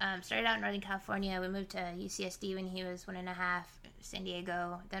started out in Northern California. We moved to UCSD when he was 1.5, San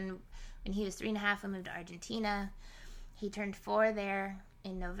Diego. Then when he was 3.5, we moved to Argentina. He turned 4 there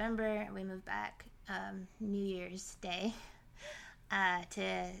in November. We moved back New Year's Day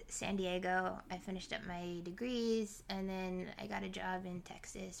to San Diego. I finished up my degrees, and then I got a job in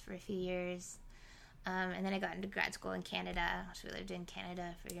Texas for a few years. And then I got into grad school in Canada. So we lived in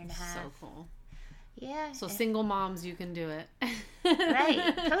Canada for a year and a half. So cool. Yeah. So single moms, you can do it.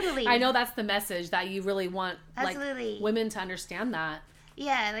 Right. Totally. I know that's the message that you really want, like, women to understand that.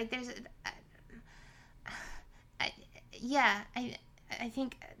 Yeah. Like there's, I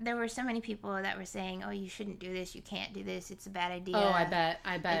think there were so many people that were saying, "Oh, you shouldn't do this. You can't do this. It's a bad idea." Oh, I bet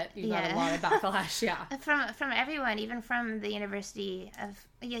you got a lot of backlash. Yeah, from everyone, even from the University of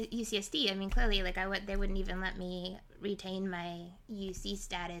UCSD. I mean, clearly, like they wouldn't even let me retain my UC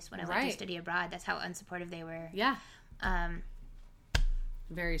status when I went to study abroad. That's how unsupportive they were. Yeah.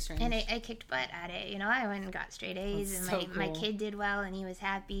 Very strange. And I kicked butt at it. You know, I went and got straight A's, and my kid did well, and he was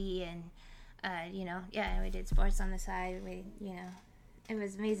happy, and you know, we did sports on the side. It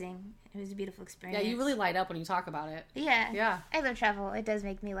was amazing. It was a beautiful experience. Yeah, you really light up when you talk about it. Yeah. Yeah. I love travel. It does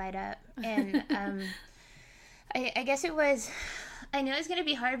make me light up. And I guess it was I knew it was going to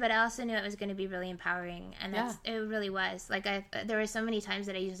be hard, but I also knew it was going to be really empowering, and it really was. Like, there were so many times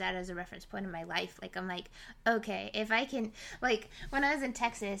that I used that as a reference point in my life. Like, I'm like, okay, if I can, like, when I was in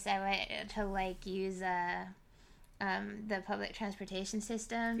Texas, I went to, like, use the public transportation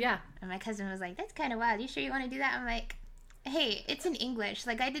system. Yeah. And my cousin was like, that's kind of wild. You sure you want to do that? I'm like, hey, it's in English.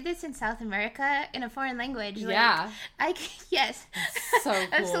 Like, I did this in South America in a foreign language. Like, yeah. Yes. So cool.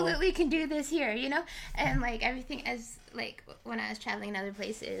 Absolutely can do this here, you know? And, like, everything as, like, when I was traveling in other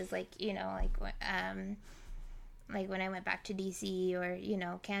places, like, you know, like when I went back to DC or, you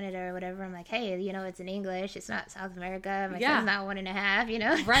know, Canada or whatever, I'm like, hey, you know, it's in English. It's not South America. My son's not 1.5, you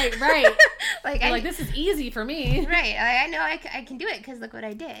know? Right. like, this is easy for me. Right. I know I can do it because look what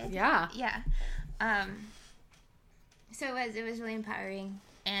I did. Yeah. Yeah. So it was really empowering,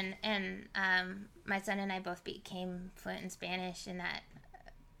 and my son and I both became fluent in Spanish, and that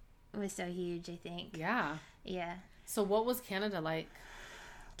was so huge, I think. Yeah. Yeah. So what was Canada like?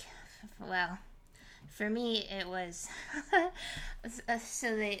 Well, for me, it was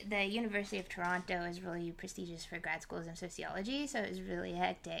so the University of Toronto is really prestigious for grad schools in sociology, so it was really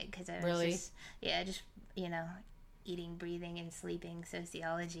hectic because I was just you know, eating, breathing, and sleeping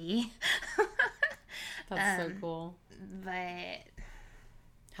sociology. That's so cool. But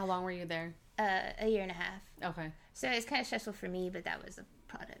how long were you there? 1.5 years. Okay. So it's kind of stressful for me, but that was a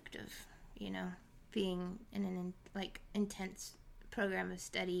product of, you know, being in an intense program of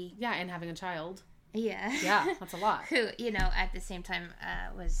study. Yeah, and having a child. Yeah. Yeah, that's a lot. Who, you know, at the same time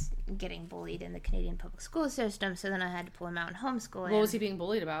was getting bullied in the Canadian public school system, so then I had to pull him out in homeschooling. What was he being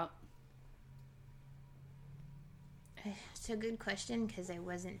bullied about? It's a good question because I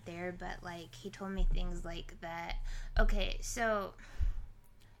wasn't there, but, like, he told me things like that. Okay, so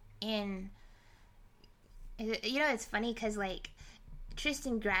you know, it's funny because, like,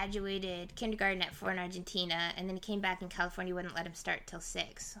 Tristan graduated kindergarten at 4 in Argentina, and then he came back in California, wouldn't let him start till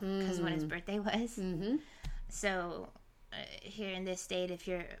 6 because when his birthday was. Mm-hmm. So here in this state, if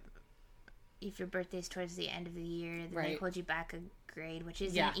your birthday's towards the end of the year, then they hold you back a grade, which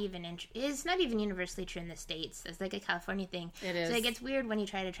isn't even it's not even universally true in the States. It's like a California thing. It is. So it gets weird when you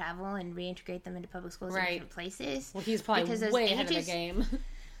try to travel and reintegrate them into public schools in different places. Well, he's probably way ahead of the game.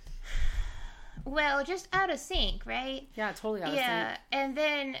 Well, just out of sync, right? Yeah, totally out of sync. Yeah, and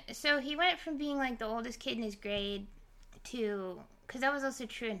then, so he went from being, like, the oldest kid in his grade to, because that was also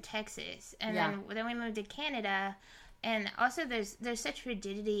true in Texas, and then we moved to Canada, and also there's such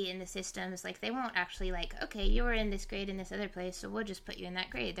rigidity in the systems, like, they won't actually, like, okay, you were in this grade in this other place, so we'll just put you in that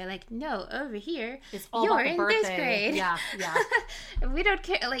grade. They're like, no, over here, you're in this grade. Yeah. We don't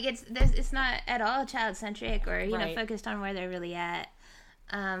care, like, it's not at all child-centric or, you know, focused on where they're really at.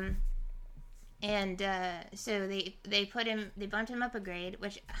 And so they bumped him up a grade,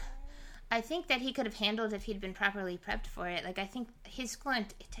 which I think that he could have handled if he'd been properly prepped for it. Like, I think his school,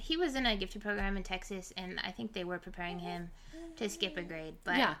 he was in a gifted program in Texas, and I think they were preparing him to skip a grade.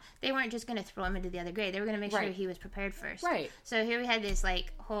 But they weren't just going to throw him into the other grade. They were going to make sure he was prepared first. Right. So here we had this,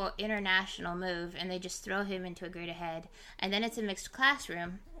 like, whole international move, and they just throw him into a grade ahead. And then it's a mixed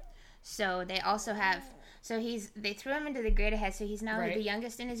classroom. So they also have... So they threw him into the grade ahead, so he's now the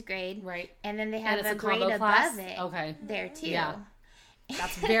youngest in his grade. Right. And then they have a grade above it there, too. Yeah.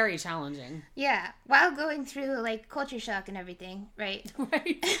 That's very challenging. Yeah. While going through, like, culture shock and everything, right?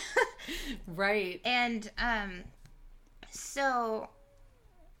 Right. Right. And, so,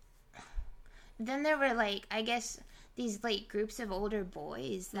 then there were, like, I guess, these, like, groups of older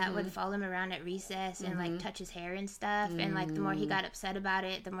boys that would follow him around at recess and, like, touch his hair and stuff. And, like, the more he got upset about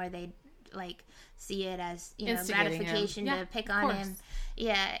it, the more they'd, like, see it as, you know, gratification to pick on him.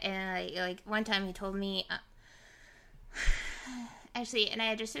 Yeah, and like one time he told me, actually, and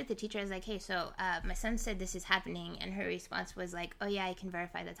I just said to the teacher, I was like, hey, so my son said this is happening, and her response was like, oh yeah, I can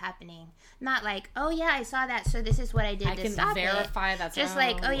verify that's happening. Not like, oh yeah, I saw that, so this is what I did to stop it. I can verify that's just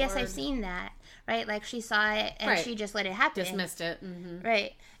like, oh yes, I've seen that, right? Like, she saw it and she just let it happen. Dismissed it. Mm-hmm.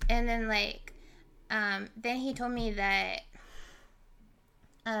 Right. And then, like, then he told me that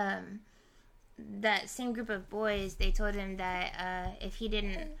that same group of boys, they told him that if he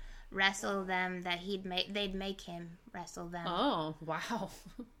didn't wrestle them, that they'd make him wrestle them. Oh, wow.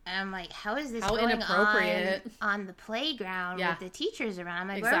 And I'm like, how is this going on the playground with the teachers around? I'm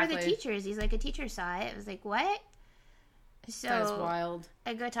like, where were the teachers? He's like, a teacher saw it. I was like, what? So that's wild.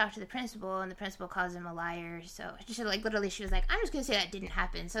 I go talk to the principal, and the principal calls him a liar. So she, like, literally, she was like, I'm just going to say that didn't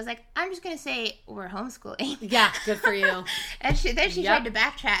happen. So I was like, I'm just going to say we're homeschooling. Yeah, good for you. And then she tried to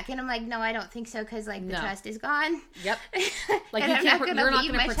backtrack, and I'm like, no, I don't think so, because, like, the trust is gone. Yep. Like, you're not going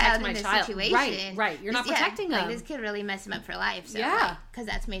to protect my child. Situation. Right. You're not protecting them. Like, this could really mess him up for life. So, yeah. Because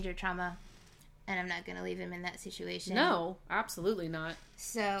that's major trauma. and I'm not going to leave him in that situation. No, absolutely not.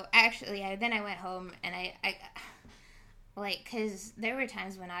 So actually, then I went home, and I like, because there were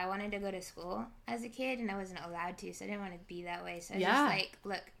times when I wanted to go to school as a kid, and I wasn't allowed to, so I didn't want to be that way. So I was just like,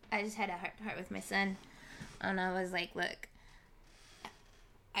 look, I just had a heart with my son, and I was like, look,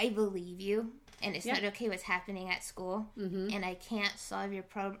 I believe you, and it's not okay what's happening at school, and I can't solve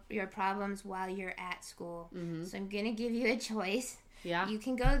your problems while you're at school. So I'm going to give you a choice. Yeah. You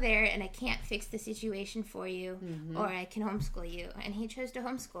can go there, and I can't fix the situation for you, or I can homeschool you. And he chose to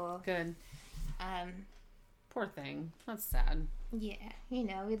homeschool. Good. Poor thing. That's sad. Yeah. You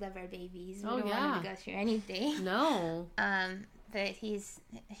know, we love our babies. We don't want him to go through anything. No. But he's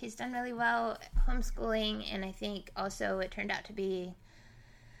done really well homeschooling, and I think also it turned out to be,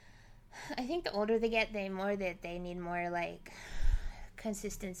 I think the older they get, the more that they need more, like,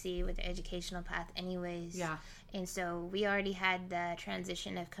 consistency with the educational path anyways. Yeah. And so we already had the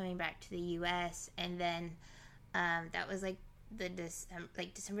transition of coming back to the U.S., and then that was, like,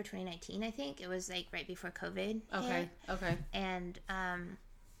 December 2019, I think. It was, like, right before COVID hit. Okay. And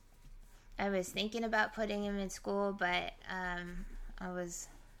I was thinking about putting him in school, but I'm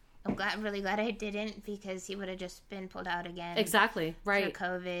really glad I didn't, because he would have just been pulled out again. Exactly. Right. For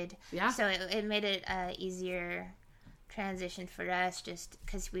COVID. Yeah. So it made it easier transition for us, just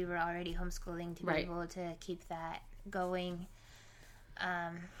because we were already homeschooling, to be able to keep that going.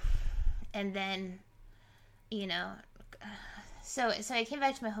 And then, you know, so I came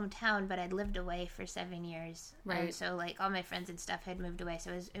back to my hometown, but I'd lived away for 7 years. Right. And so, like, all my friends and stuff had moved away.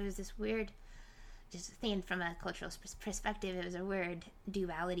 So it was this weird, just thinking from a cultural perspective, it was a weird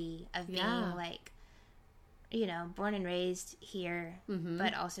duality of being, like, you know, born and raised here,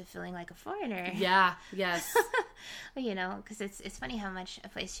 but also feeling like a foreigner. Yeah. Yes. You know, because it's funny how much a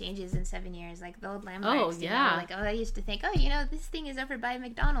place changes in 7 years. Like, the old landmarks. Oh, yeah. You know, like, I used to think, you know, this thing is over by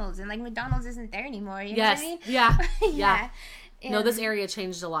McDonald's, and, like, McDonald's isn't there anymore. You know what I mean? Yeah. Yeah. And, no, this area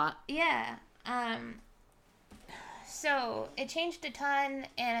changed a lot. Yeah. So it changed a ton,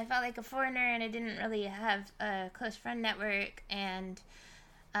 and I felt like a foreigner, and I didn't really have a close friend network, and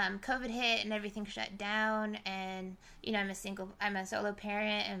COVID hit and everything shut down, and, you know, I'm a solo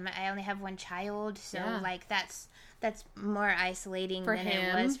parent, and I only have one child, so like that's more isolating than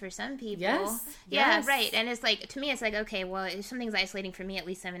it was for some people. Yes. Yeah, right. And it's like, to me, it's like, okay, well, if something's isolating for me, at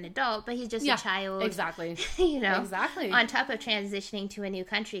least I'm an adult, but he's just a child. Exactly. You know? Exactly. On top of transitioning to a new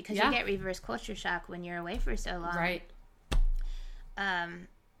country, because you get reverse culture shock when you're away for so long. Right.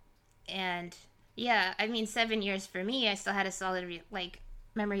 And yeah, I mean, 7 years for me, I still had a solid,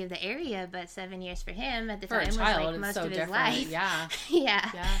 memory of the area, but 7 years for him at the time was, like, most of his life. Yeah. Yeah.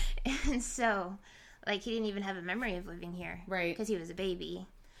 And so, like, he didn't even have a memory of living here. Right. Because he was a baby.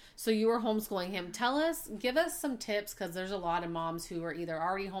 So you were homeschooling him. Give us some tips, because there's a lot of moms who are either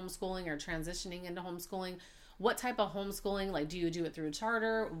already homeschooling or transitioning into homeschooling. What type of homeschooling? Like, do you do it through a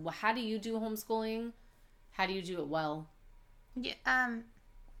charter? How do you do homeschooling? How do you do it well? Yeah,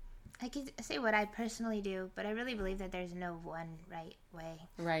 I could say what I personally do, but I really believe that there's no one right way.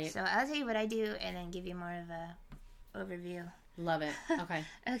 Right. So I'll tell you what I do, and then give you more of a overview. Love it. Okay.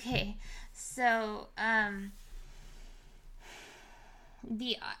 Okay. So,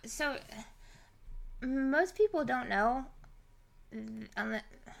 most people don't know.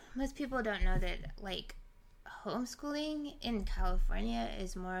 Most people don't know that, like, homeschooling in California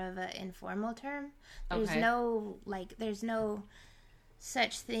is more of an informal term. There's no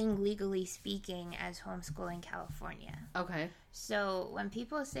such thing, legally speaking, as homeschool in California. Okay. So when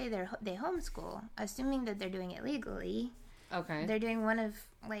people say they homeschool, assuming that they're doing it legally, they're doing one of,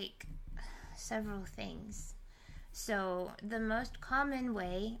 like, several things. So the most common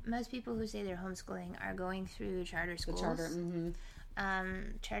way, most people who say they're homeschooling are going through charter schools. The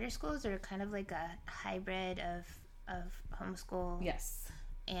charter, charter schools are kind of like a hybrid of homeschool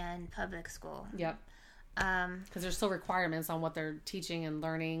and public school. Yep. Because there's still requirements on what they're teaching and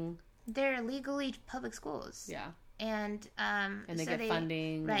learning. They're legally public schools. Yeah. And they get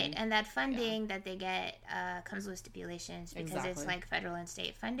funding. Right. And that funding that they get comes with stipulations, because it's like federal and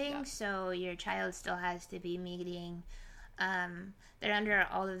state funding. Yeah. So your child still has to be meeting, they're under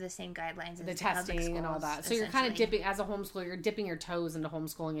all of the same guidelines as the testing schools, and all that. So you're kind of dipping, as a homeschooler, you're dipping your toes into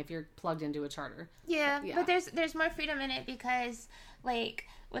homeschooling if you're plugged into a charter. Yeah. But there's more freedom in it, because, like,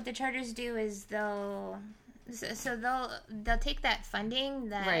 what the charters do is they'll take that funding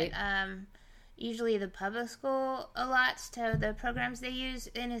that usually the public school allots to the programs they use,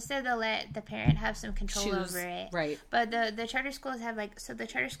 and instead they'll let the parent have some control over it. Right. But the charter schools have, the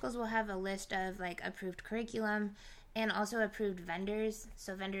charter schools will have a list of, like, approved curriculum and also approved vendors.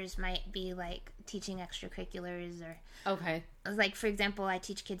 So vendors might be, like, teaching extracurriculars or... Okay. Like, for example, I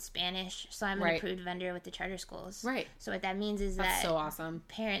teach kids Spanish, so I'm an approved vendor with the charter schools. Right. So what that means is That's that so awesome.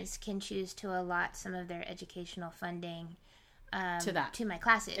 Parents can choose to allot some of their educational funding to my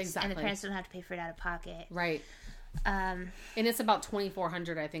classes. Exactly. And the parents don't have to pay for it out of pocket. Right. And it's about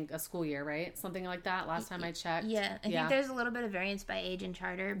 $2,400, I think, a school year, right? Something like that. Last time I checked. Yeah, I think there's a little bit of variance by age and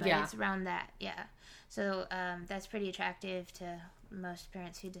charter, but it's around that. Yeah. So that's pretty attractive to most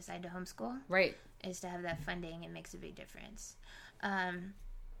parents who decide to homeschool. Right. Is to have that funding. It makes a big difference.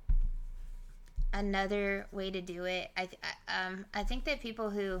 Another way to do it, I think that people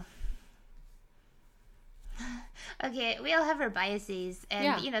who... Okay, we all have our biases,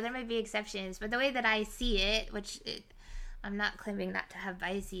 and there might be exceptions, but the way that I see it, I'm not claiming not to have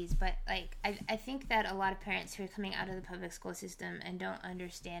biases, but like I think that a lot of parents who are coming out of the public school system and don't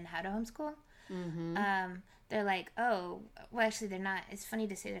understand how to homeschool, they're like, oh, well, actually they're not. It's funny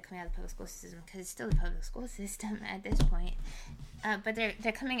to say they're coming out of the public school system because it's still the public school system at this point, but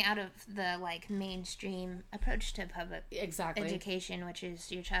they're coming out of the like mainstream approach to public education, which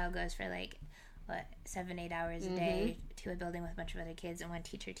is your child goes for like 7-8 hours a day to a building with a bunch of other kids, and one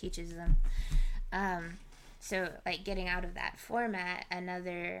teacher teaches them. So like getting out of that format,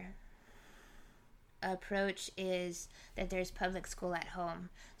 another approach is that there's public school at home.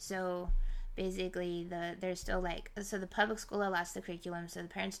 So basically there's still like, so the public school allows the curriculum, so the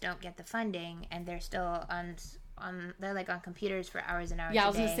parents don't get the funding, and they're still they're like on computers for hours and hours a day. Yeah, I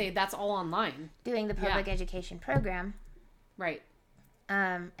was going to say that's all online. Doing the public education program. Right.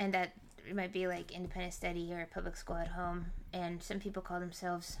 And that it might be like independent study or public school at home, and some people call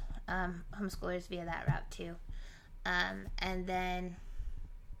themselves homeschoolers via that route too. And then,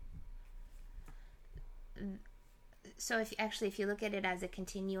 so if you look at it as a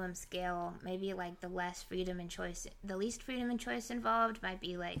continuum scale, maybe like the least freedom and choice involved might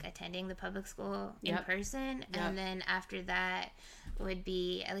be like attending the public school in person, and then after that would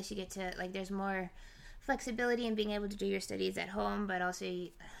be, at least you get to like, there's more flexibility in being able to do your studies at home, but also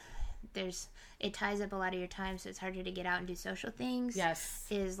it ties up a lot of your time, so it's harder to get out and do social things. Yes.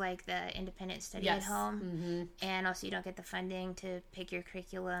 Is like the independent study at home. And also you don't get the funding to pick your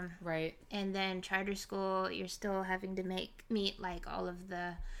curriculum. Right. And then charter school, you're still having to meet like all of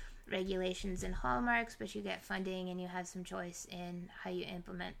the regulations and hallmarks, but you get funding and you have some choice in how you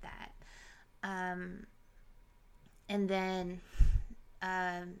implement that. And then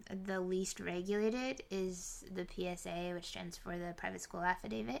the least regulated is the PSA, which stands for the Private School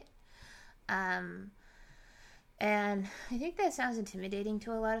Affidavit. And I think that sounds intimidating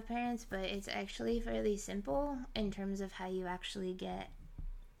to a lot of parents, but it's actually fairly simple in terms of how you actually get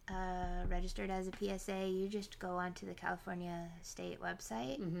registered as a PSA. You just go onto the California State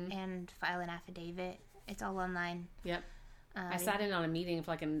website and file an affidavit. It's all online. Yep. I sat in on a meeting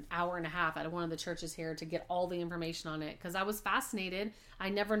for like an hour and a half at one of the churches here to get all the information on it because I was fascinated. I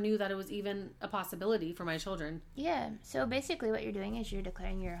never knew that it was even a possibility for my children. Yeah. So basically what you're doing is you're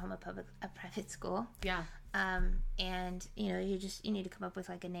declaring your home a private school. Yeah. And you need to come up with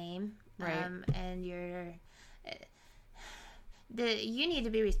like a name. Right. And you need to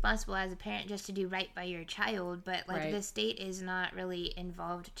be responsible as a parent just to do right by your child, but like the state is not really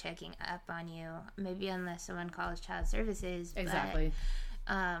involved checking up on you, maybe unless someone calls child services. Exactly.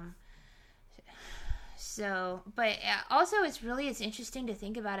 So, but also it's interesting to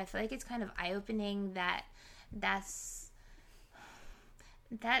think about. I feel like it's kind of eye-opening that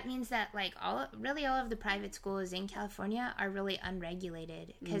means that like all of the private schools in California are really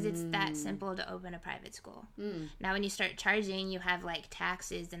unregulated because it's that simple to open a private school. Now when you start charging, you have like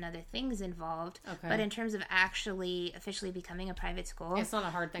taxes and other things involved. Okay. But in terms of actually officially becoming a private school, it's not a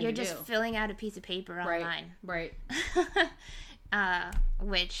hard thing to do. You're just filling out a piece of paper online. Right.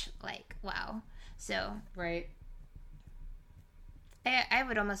 Which like, wow. So right. I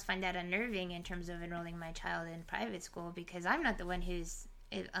would almost find that unnerving in terms of enrolling my child in private school because I'm not the one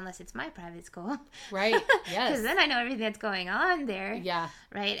unless it's my private school. Right, yes. Because then I know everything that's going on there. Yeah.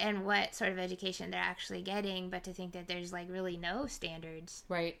 Right, and what sort of education they're actually getting, but to think that there's, like, really no standards.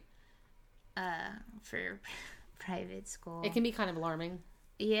 Right. For private school. It can be kind of alarming.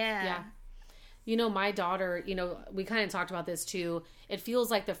 Yeah. Yeah. My daughter, we kind of talked about this too. It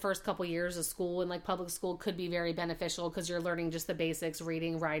feels like the first couple years of school and like public school could be very beneficial because you're learning just the basics,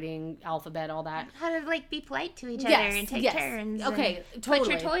 reading, writing, alphabet, all that. How to like be polite to each other and take turns. Okay, totally. Put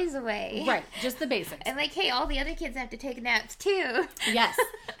your toys away. Right, just the basics. And like, hey, all the other kids have to take naps too. Yes,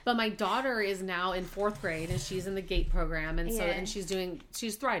 but my daughter is now in 4th grade and she's in the GATE program and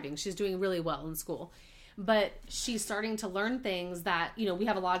she's thriving. She's doing really well in school. But she's starting to learn things that, we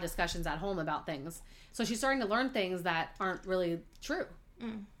have a lot of discussions at home about things. So she's starting to learn things that aren't really true.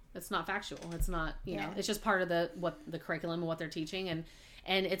 It's not factual. It's not, you know, it's just part of the curriculum and what they're teaching. And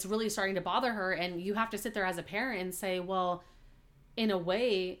it's really starting to bother her. And you have to sit there as a parent and say, well, in a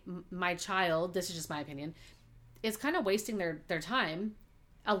way, my child, this is just my opinion, is kind of wasting their time.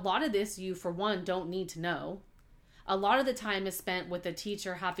 A lot of this you, for one, don't need to know. A lot of the time is spent with the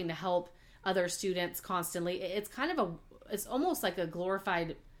teacher having to help other students constantly. It's kind of it's almost like a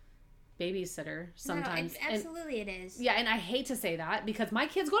glorified babysitter sometimes. No, absolutely it is. Yeah, and I hate to say that because my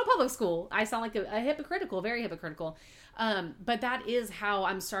kids go to public school. I sound like a hypocritical, very hypocritical. But that is how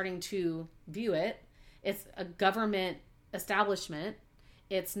I'm starting to view it. It's a government establishment.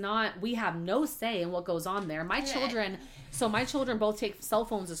 It's not, we have no say in what goes on there. My children both take cell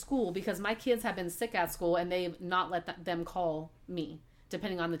phones to school because my kids have been sick at school and they've not let them call me,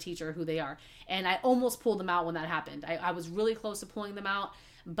 depending on the teacher, who they are. And I almost pulled them out when that happened. I was really close to pulling them out,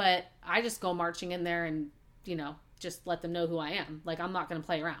 but I just go marching in there and, you know, just let them know who I am. Like, I'm not going to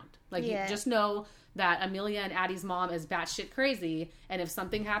play around. Like, you just know that Amelia and Addie's mom is batshit crazy. And if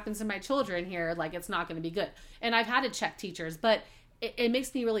something happens to my children here, like, it's not going to be good. And I've had to check teachers, but it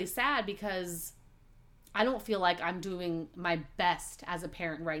makes me really sad because I don't feel like I'm doing my best as a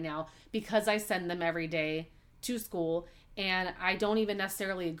parent right now because I send them every day to school. And I don't even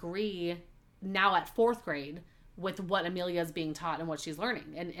necessarily agree now at 4th grade with what Amelia is being taught and what she's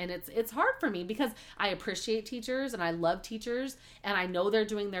learning. And it's hard for me because I appreciate teachers and I love teachers and I know they're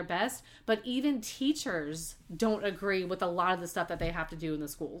doing their best, but even teachers don't agree with a lot of the stuff that they have to do in the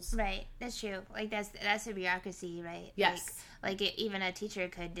schools. Right. That's true. Like that's a bureaucracy, right? Yes. Even a teacher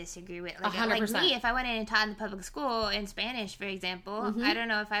could disagree with, like 100%. Like me, if I went in and taught in the public school in Spanish, for example, I don't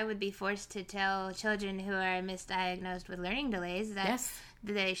know if I would be forced to tell children who are misdiagnosed with learning delays that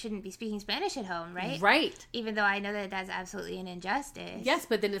they shouldn't be speaking Spanish at home, right? Right. Even though I know that that's absolutely an injustice. Yes,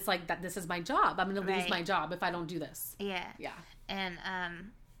 but then it's like, that. This is my job. I'm going to lose my job if I don't do this. Yeah. Yeah. And,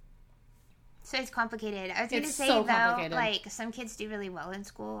 so it's complicated. I was going to say, so though, like, some kids do really well in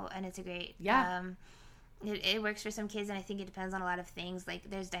school, and it's a great... It works for some kids, and I think it depends on a lot of things. Like,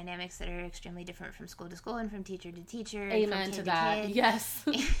 there's dynamics that are extremely different from school to school and from teacher to teacher. Amen and from to kid that. kid, Yes.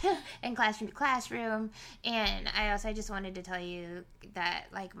 and classroom to classroom. And I just wanted to tell you that,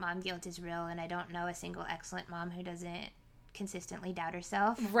 like, mom guilt is real, and I don't know a single excellent mom who doesn't consistently doubt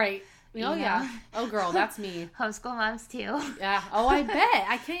herself. Right. Oh, yeah. Oh, girl, that's me. Homeschool moms, too. Yeah. Oh, I bet.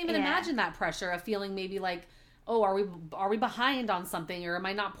 I can't even imagine that pressure of feeling maybe like, oh, are we behind on something, or am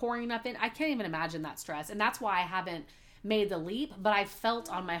I not pouring enough in? I can't even imagine that stress. And that's why I haven't made the leap, but I felt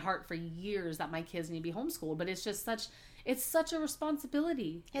on my heart for years that my kids need to be homeschooled. But it's just such a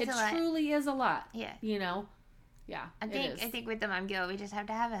responsibility. It truly is a lot. Yeah. You know? Yeah. I think with the mom guilt, we just have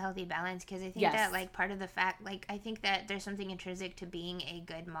to have a healthy balance, because I think that, like, part of the fact, like, I think that there's something intrinsic to being a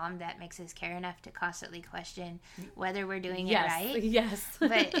good mom that makes us care enough to constantly question whether we're doing it right. Yes.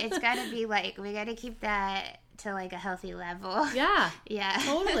 But it's got to be, like, we got to keep that to, like, a healthy level. Yeah. Yeah.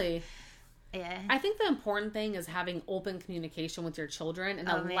 Totally. Yeah. I think the important thing is having open communication with your children and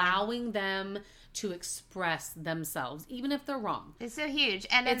allowing them to express themselves, even if they're wrong. It's so huge.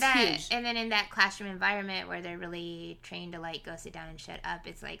 And then huge. And then in that classroom environment where they're really trained to, like, go sit down and shut up,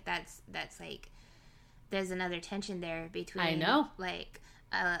 it's like that's like there's another tension there between, I know, like,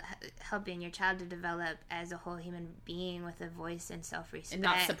 helping your child to develop as a whole human being with a voice and self-respect, and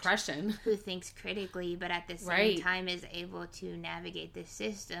not suppression, who thinks critically, but at the same time is able to navigate the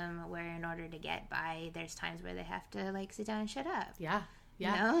system, where in order to get by, there's times where they have to, like, sit down and shut up. Yeah.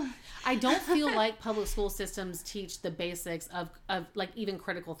 Yeah. You know? I don't feel like public school systems teach the basics of like, even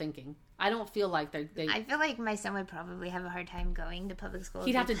critical thinking. I don't feel like they I feel like my son would probably have a hard time going to public school.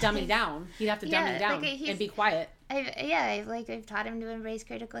 He'd have to dummy down. He'd have to dummy down and be quiet. I've taught him to embrace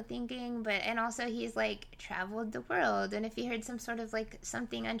critical thinking, and also he's, like, traveled the world, and if he heard some sort of, like,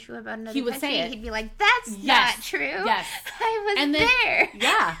 something untrue about another country, he'd be like, "That's not true." Yes, I was there.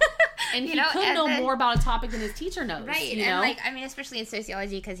 Yeah, and he could know more about a topic than his teacher knows. Right, you know? And, like, I mean, especially in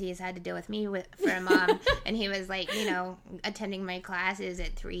sociology, because he's had to deal with me for a mom, and he was, like, attending my classes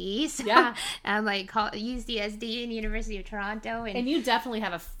at 3. So I'm like UCSD and University of Toronto, and you definitely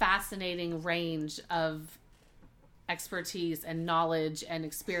have a fascinating range of expertise and knowledge and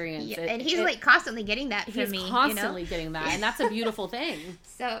experience. Yeah, and he's like constantly getting that from me. He's constantly getting that, and that's a beautiful thing.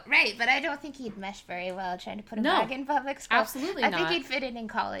 So, right, but I don't think he'd mesh very well trying to put him back in public school. Absolutely not. I think he'd fit in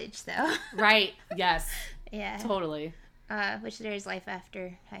college, though. Right, yes. Yeah. Totally. Which there's life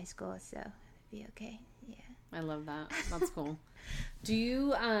after high school, so it'd be okay. Yeah. I love that. That's cool. Do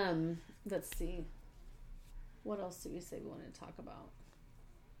you, let's see. What else did we say we wanted to talk about?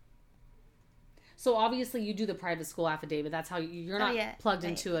 So obviously you do the private school affidavit. That's how you're not plugged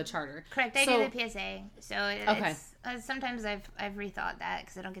into a charter. Correct. I do the PSA. So it's, sometimes I've rethought that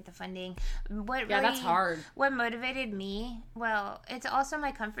because I don't get the funding. That's hard. What motivated me? Well, it's also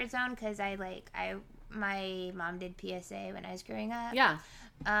my comfort zone because my mom did PSA when I was growing up. Yeah.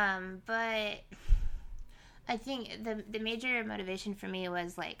 But I think the major motivation for me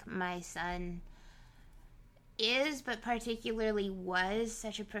was like my son is, but particularly was,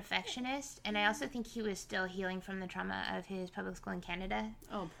 such a perfectionist, and I also think he was still healing from the trauma of his public school in Canada.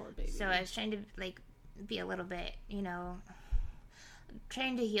 Oh, poor baby. So I was trying to like be a little bit,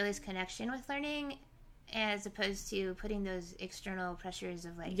 trying to heal his connection with learning, as opposed to putting those external pressures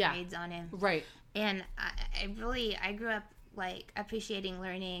of like grades on him. Right. And I grew up like appreciating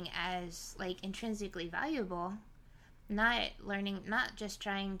learning as like intrinsically valuable, not just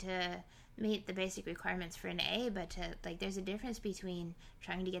trying to meet the basic requirements for an A, but to like there's a difference between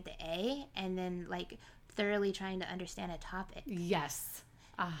trying to get the A and then like thoroughly trying to understand a topic. Yes,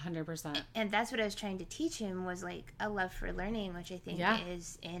 100%. And that's what I was trying to teach him, was like a love for learning, which I think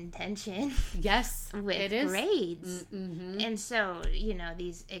is in tension. Yes, with it is. Grades. Mm-hmm. And so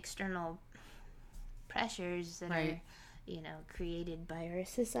these external pressures that are created by our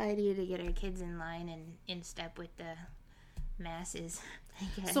society to get our kids in line and in step with the masses,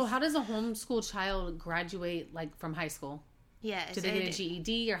 I guess. So how does a homeschool child graduate like from high school? Yeah. Do they get a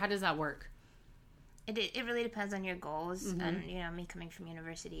GED, or how does that work? It really depends on your goals. Mm-hmm. And me coming from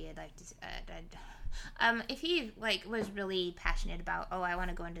university, I'd like to if he like was really passionate about, I want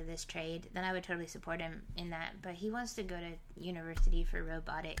to go into this trade, then I would totally support him in that. But he wants to go to university for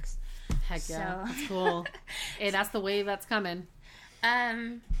robotics. Heck yeah, that's cool. Hey, that's the wave that's coming.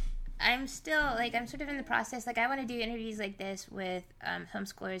 I'm still I'm sort of in the process. Like I want to do interviews like this with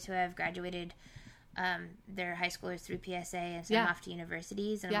homeschoolers who have graduated their high schoolers through PSA and send them off to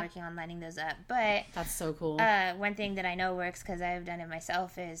universities, and I'm working on lining those up. But that's so cool. One thing that I know works, because I've done it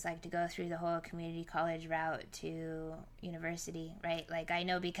myself, is like to go through the whole community college route to university, right? Like I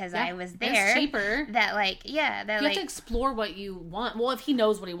know because I was there. It's cheaper. That you have to explore what you want. Well, if he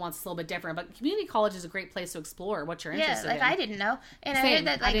knows what he wants, it's a little bit different. But community college is a great place to explore what you're interested in. I didn't know, and Same. I heard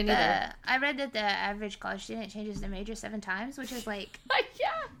that I read that the average college student changes their major 7 times, which is like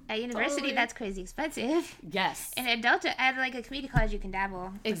at university totally. That's crazy expensive. Yes. And at Delta, at like a community college, you can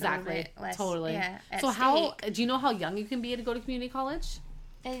dabble. Exactly. Less, totally. Yeah, so how do you know how young you can be to go to community college?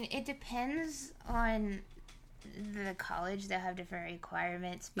 And it depends on the college. They'll have different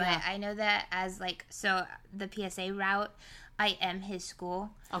requirements, but I know that as the PSA route, I am his school.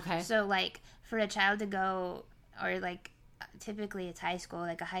 Okay. So for a child to go, or typically it's high school,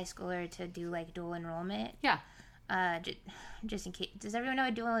 like a high schooler to do dual enrollment. Yeah. Just in case, does everyone know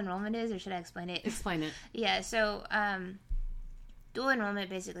what dual enrollment is, or should I explain it? Explain it. Yeah, so dual enrollment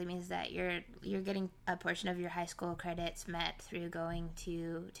basically means that you're getting a portion of your high school credits met through going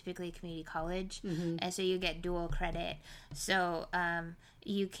to typically a community college, and so you get dual credit. So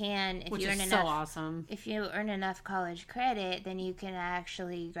you can, if you earn enough, awesome. If you earn enough college credit, then you can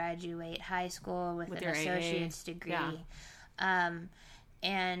actually graduate high school with an associate's degree. Yeah.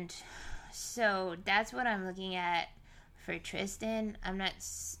 And so that's what I'm looking at for Tristan. I'm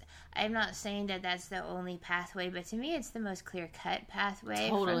not saying that that's the only pathway, but to me it's the most clear-cut pathway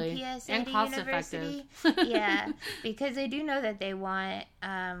from PSA and to cost university. Effective. Yeah, because they do know that they want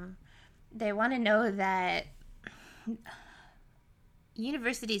to know that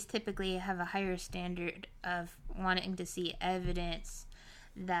universities typically have a higher standard of wanting to see evidence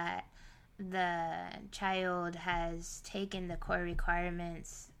that the child has taken the core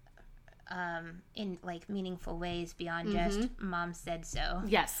requirements in meaningful ways beyond just mom said so.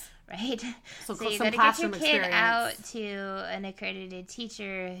 Yes. Right? So you some gotta classroom get your kid experience out to an accredited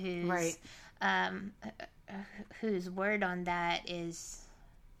teacher whose word on that is,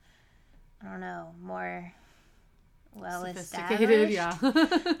 I don't know, more well established. Yeah.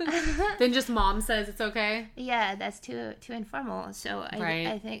 Then just mom says it's okay. Yeah, that's too informal. So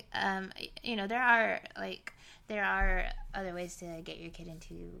I think there are other ways to get your kid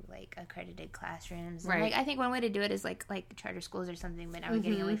into accredited classrooms. Right. And, I think one way to do it is like charter schools or something, but now we're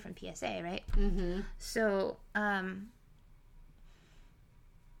getting away from PSA, right? So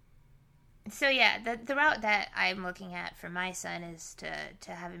So yeah, the route that I'm looking at for my son is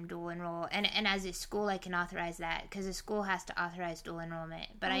to have him dual enroll, and as a school I can authorize that, because the school has to authorize dual enrollment.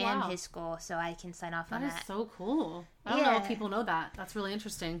 But I am his school, so I can sign off on that. That is so cool. I don't know if people know that. That's really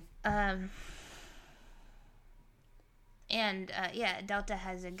interesting. Delta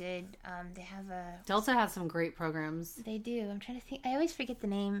has a good. They have a. Delta has some great programs. They do. I'm trying to think. I always forget the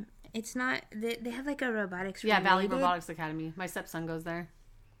name. It's not. They have a robotics. Yeah, Valley Robotics Academy. My stepson goes there.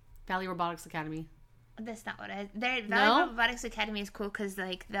 Valley Robotics Academy. That's not what Valley No? Robotics Academy is cool because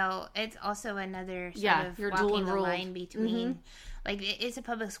like it's also another sort Yeah, of you're walking the dual-enrolled. line between like it's a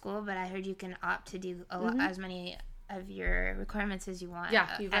public school, but I heard you can opt to do as many of your requirements as you want. Yeah,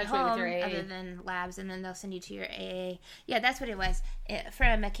 you at graduate with home, your AA. other than labs, and then they'll send you to your AA. Yeah, that's what it was for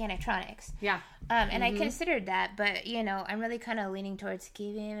mechatronics. Yeah. And I considered that, but you know, I'm really kind of leaning towards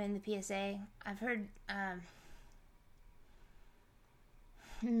keeping him in the PSA. I've heard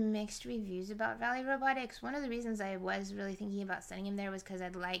mixed reviews about Valley Robotics. One of the reasons I was really thinking about sending him there was because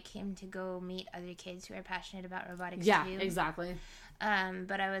I'd like him to go meet other kids who are passionate about robotics too. Yeah, exactly.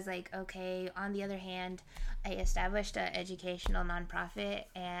 But I was like, okay, on the other hand, I established an educational nonprofit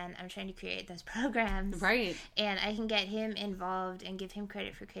and I'm trying to create those programs. Right. And I can get him involved and give him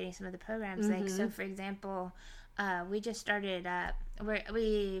credit for creating some of the programs. Like, so for example, we just started up,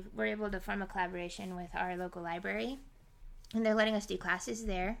 we were able to form a collaboration with our local library. And they're letting us do classes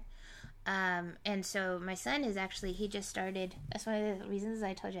there. And so my son is actually, he just started, that's one of the reasons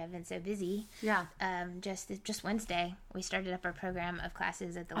I told you I've been so busy. Yeah. Just Wednesday, we started up our program of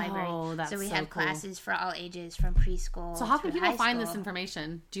classes at the library. Oh, that's so we so have cool. classes for all ages from preschool So how through can people high find school. this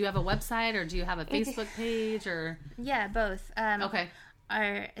information? Do you have a website or do you have a Facebook page or? Yeah, both. Okay.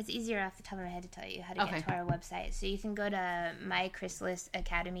 It's easier off the top of my head to tell you how to get to our website. So you can go to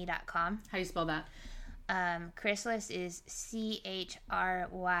mychrysalisacademy.com. How do you spell that? Chrysalis is Chryssalis,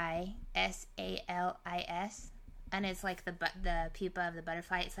 and it's like the pupa of the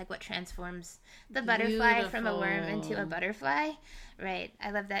butterfly. It's like what transforms the butterfly from a worm into a butterfly. Right.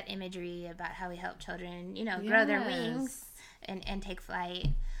 I love that imagery about how we help children, grow their wings and take flight.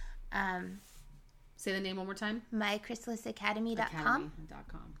 Say the name one more time. mychrysalisacademy.com.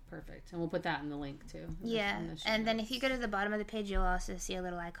 Perfect. And we'll put that in the link too. Yeah. And then if you go to the bottom of the page, you'll also see a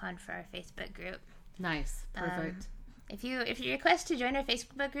little icon for our Facebook group. Nice. Perfect. If you request to join our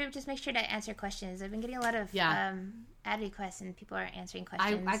Facebook group, just make sure to answer questions. I've been getting a lot of ad requests and people are answering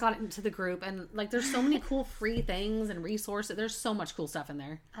questions. I got into the group and like there's so many cool free things and resources. There's so much cool stuff in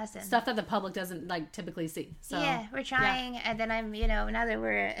there. Awesome. Stuff that the public doesn't like typically see. So yeah, we're trying. And then I'm, now that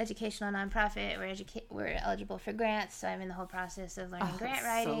we're an educational nonprofit, we're eligible for grants. So I'm in the whole process of learning grant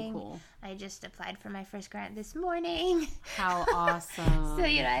writing. So cool. I just applied for my first grant this morning. How awesome. So,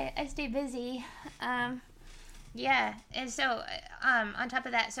 I stay busy. Yeah, and so on top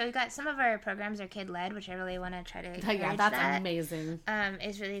of that, so we got some of our programs are kid-led, which I really want to try to encourage. That's amazing.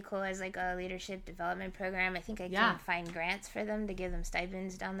 It's really cool as like a leadership development program. I think I can find grants for them to give them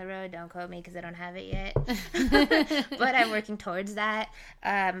stipends down the road. Don't quote me because I don't have it yet, but I'm working towards that.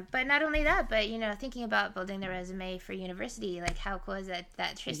 But not only that, but thinking about building the resume for university, like how cool is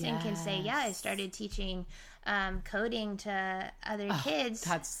that Tristan can say, I started teaching coding to other kids.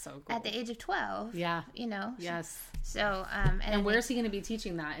 That's so cool. At the age of 12. Yeah. Yes. So, and where's he going to be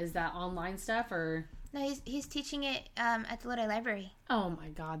teaching that? Is that online stuff or? No, he's teaching it at the Lodi Library. Oh my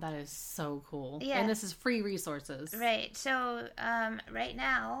God, that is so cool. Yeah. And this is free resources. Right. So, right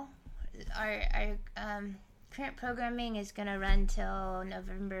now, our current programming is going to run till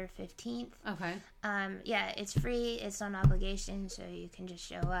November 15th. Okay. It's free. It's on obligation, so you can just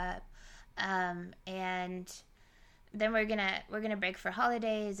show up. And then we're gonna break for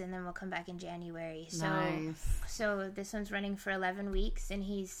holidays, and then we'll come back in January. So, nice. So this one's running for 11 weeks, and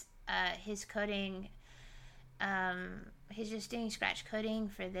he's his coding. He's just doing scratch coding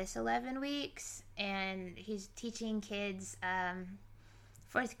for this 11 weeks, and he's teaching kids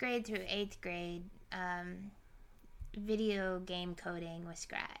 4th grade through 8th grade video game coding with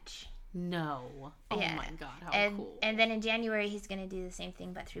Scratch. No. Oh my God, how cool. And then in January, he's going to do the same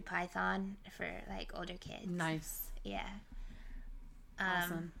thing, but through Python for, like, older kids. Nice. Yeah.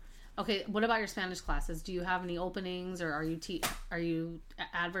 Awesome. Okay, what about your Spanish classes? Do you have any openings, or are you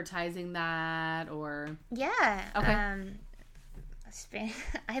advertising that, or? Yeah. Okay.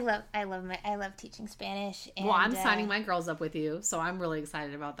 I love teaching Spanish. And, well, I'm signing my girls up with you, so I'm really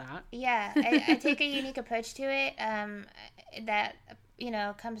excited about that. Yeah, I take a unique approach to it. That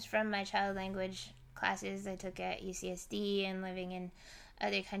comes from my child language classes I took at UCSD and living in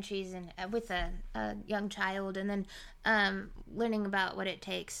other countries and with a young child, and then learning about what it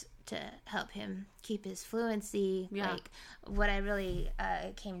takes to help him keep his fluency. Yeah. Like what I really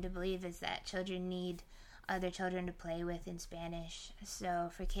came to believe is that children need other children to play with in Spanish.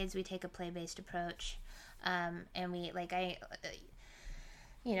 So for kids, we take a play-based approach, and we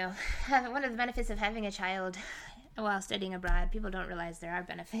have one of the benefits of having a child while studying abroad. People don't realize there are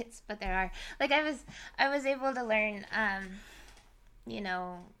benefits, but there are. Like I was able to learn,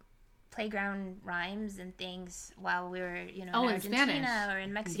 playground rhymes and things while we were, in in Spanish. Argentina or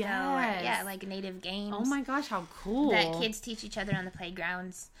in Mexico. Yes. Or, like native games. Oh my gosh, how cool. That kids teach each other on the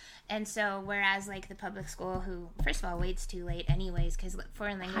playgrounds. And so, whereas like the public school, who, first of all, waits too late anyways, because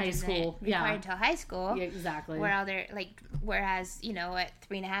foreign language isn't required until high school. Yeah, exactly. Whereas, at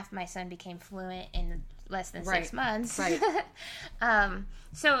 3.5, my son became fluent in less than 6 months. Right.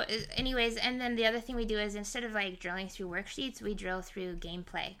 So anyways, and then the other thing we do is instead of like drilling through worksheets, we drill through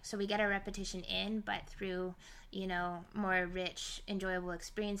gameplay. So we get our repetition in, but through, more rich, enjoyable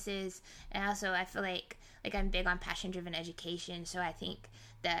experiences. And also I feel like I'm big on passion-driven education. So I think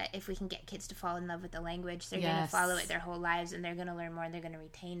that if we can get kids to fall in love with the language, they're going to follow it their whole lives, and they're going to learn more, and they're going to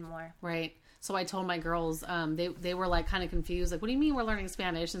retain more. Right. So I told my girls, they were like kind of confused, like, what do you mean we're learning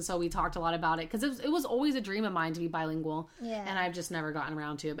Spanish? And so we talked a lot about it, because it was always a dream of mine to be bilingual. Yeah. And I've just never gotten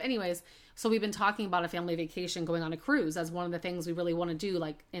around to it. But anyways, so we've been talking about a family vacation, going on a cruise as one of the things we really want to do,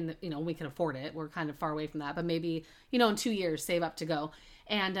 like we can afford it. We're kind of far away from that, but maybe, in 2 years, save up to go.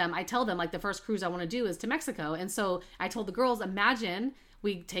 And I tell them, like, the first cruise I want to do is to Mexico. And so I told the girls, imagine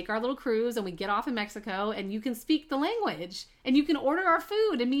we take our little cruise and we get off in Mexico, and you can speak the language and you can order our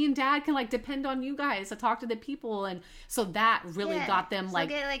food, and me and Dad can like depend on you guys to talk to the people. And so that really got them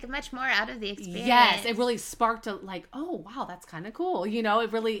get much more out of the experience. Yes, it really sparked oh wow, that's kind of cool. It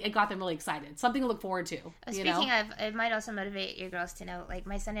got them really excited. Something to look forward to. Speaking of, it might also motivate your girls to know, like,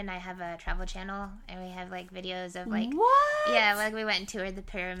 my son and I have a travel channel, and we have like videos of like what? Yeah, like we went and toured the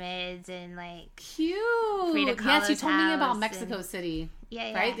pyramids and like cute. Yes, you told me about Mexico City.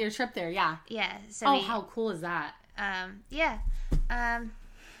 Yeah. Right? Your trip there, yeah. Yeah. So how cool is that?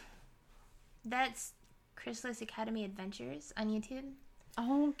 That's Chrysalis Academy Adventures on YouTube.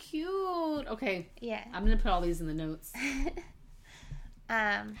 Oh, cute. Okay. Yeah. I'm going to put all these in the notes.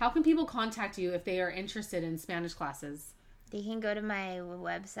 How can people contact you if they are interested in Spanish classes? They can go to my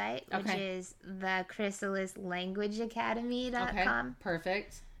website, which is thechrysalislanguageacademy.com. Okay,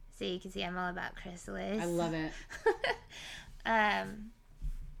 perfect. So you can see I'm all about Chrysalis. I love it.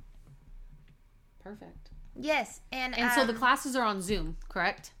 Perfect. Yes, and so the classes are on Zoom,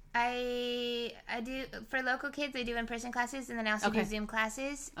 correct? I do for local kids. I do in-person classes, and then I also do Zoom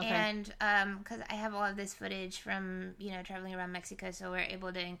classes. Okay. And because I have all of this footage from traveling around Mexico, so we're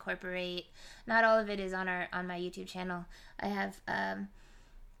able to incorporate. Not all of it is on my YouTube channel. I have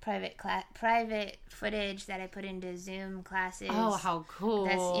private footage that I put into Zoom classes. Oh, how cool.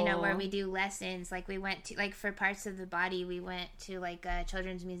 That's, where we do lessons. Like we went to, like for parts of the body, we went to like a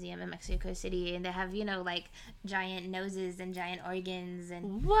children's museum in Mexico City, and they have, like giant noses and giant organs.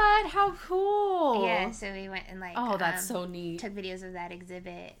 And what? How cool. Yeah, so we went and like, oh, that's so neat. Took videos of that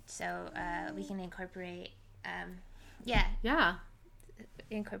exhibit. So we can incorporate,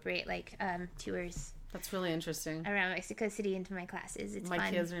 incorporate like tours. That's really interesting. Around Mexico City into my classes. It's my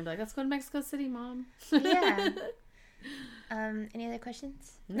fun. Kids are going to be like, let's go to Mexico City, Mom. Yeah. Any other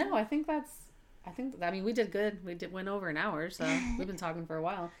questions? No, I mean, we did good. Went over an hour, so we've been talking for a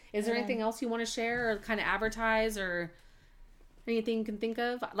while. Is there anything else you want to share or kind of advertise or anything you can think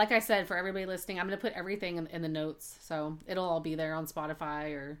of? Like I said, for everybody listening, I'm going to put everything in the notes, so it'll all be there on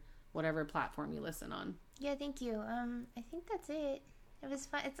Spotify or whatever platform you listen on. Yeah, thank you. I think that's it. It was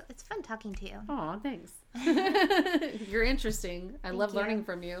fun. It's fun talking to you. Oh, thanks. You're interesting. I love learning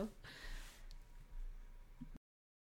from you.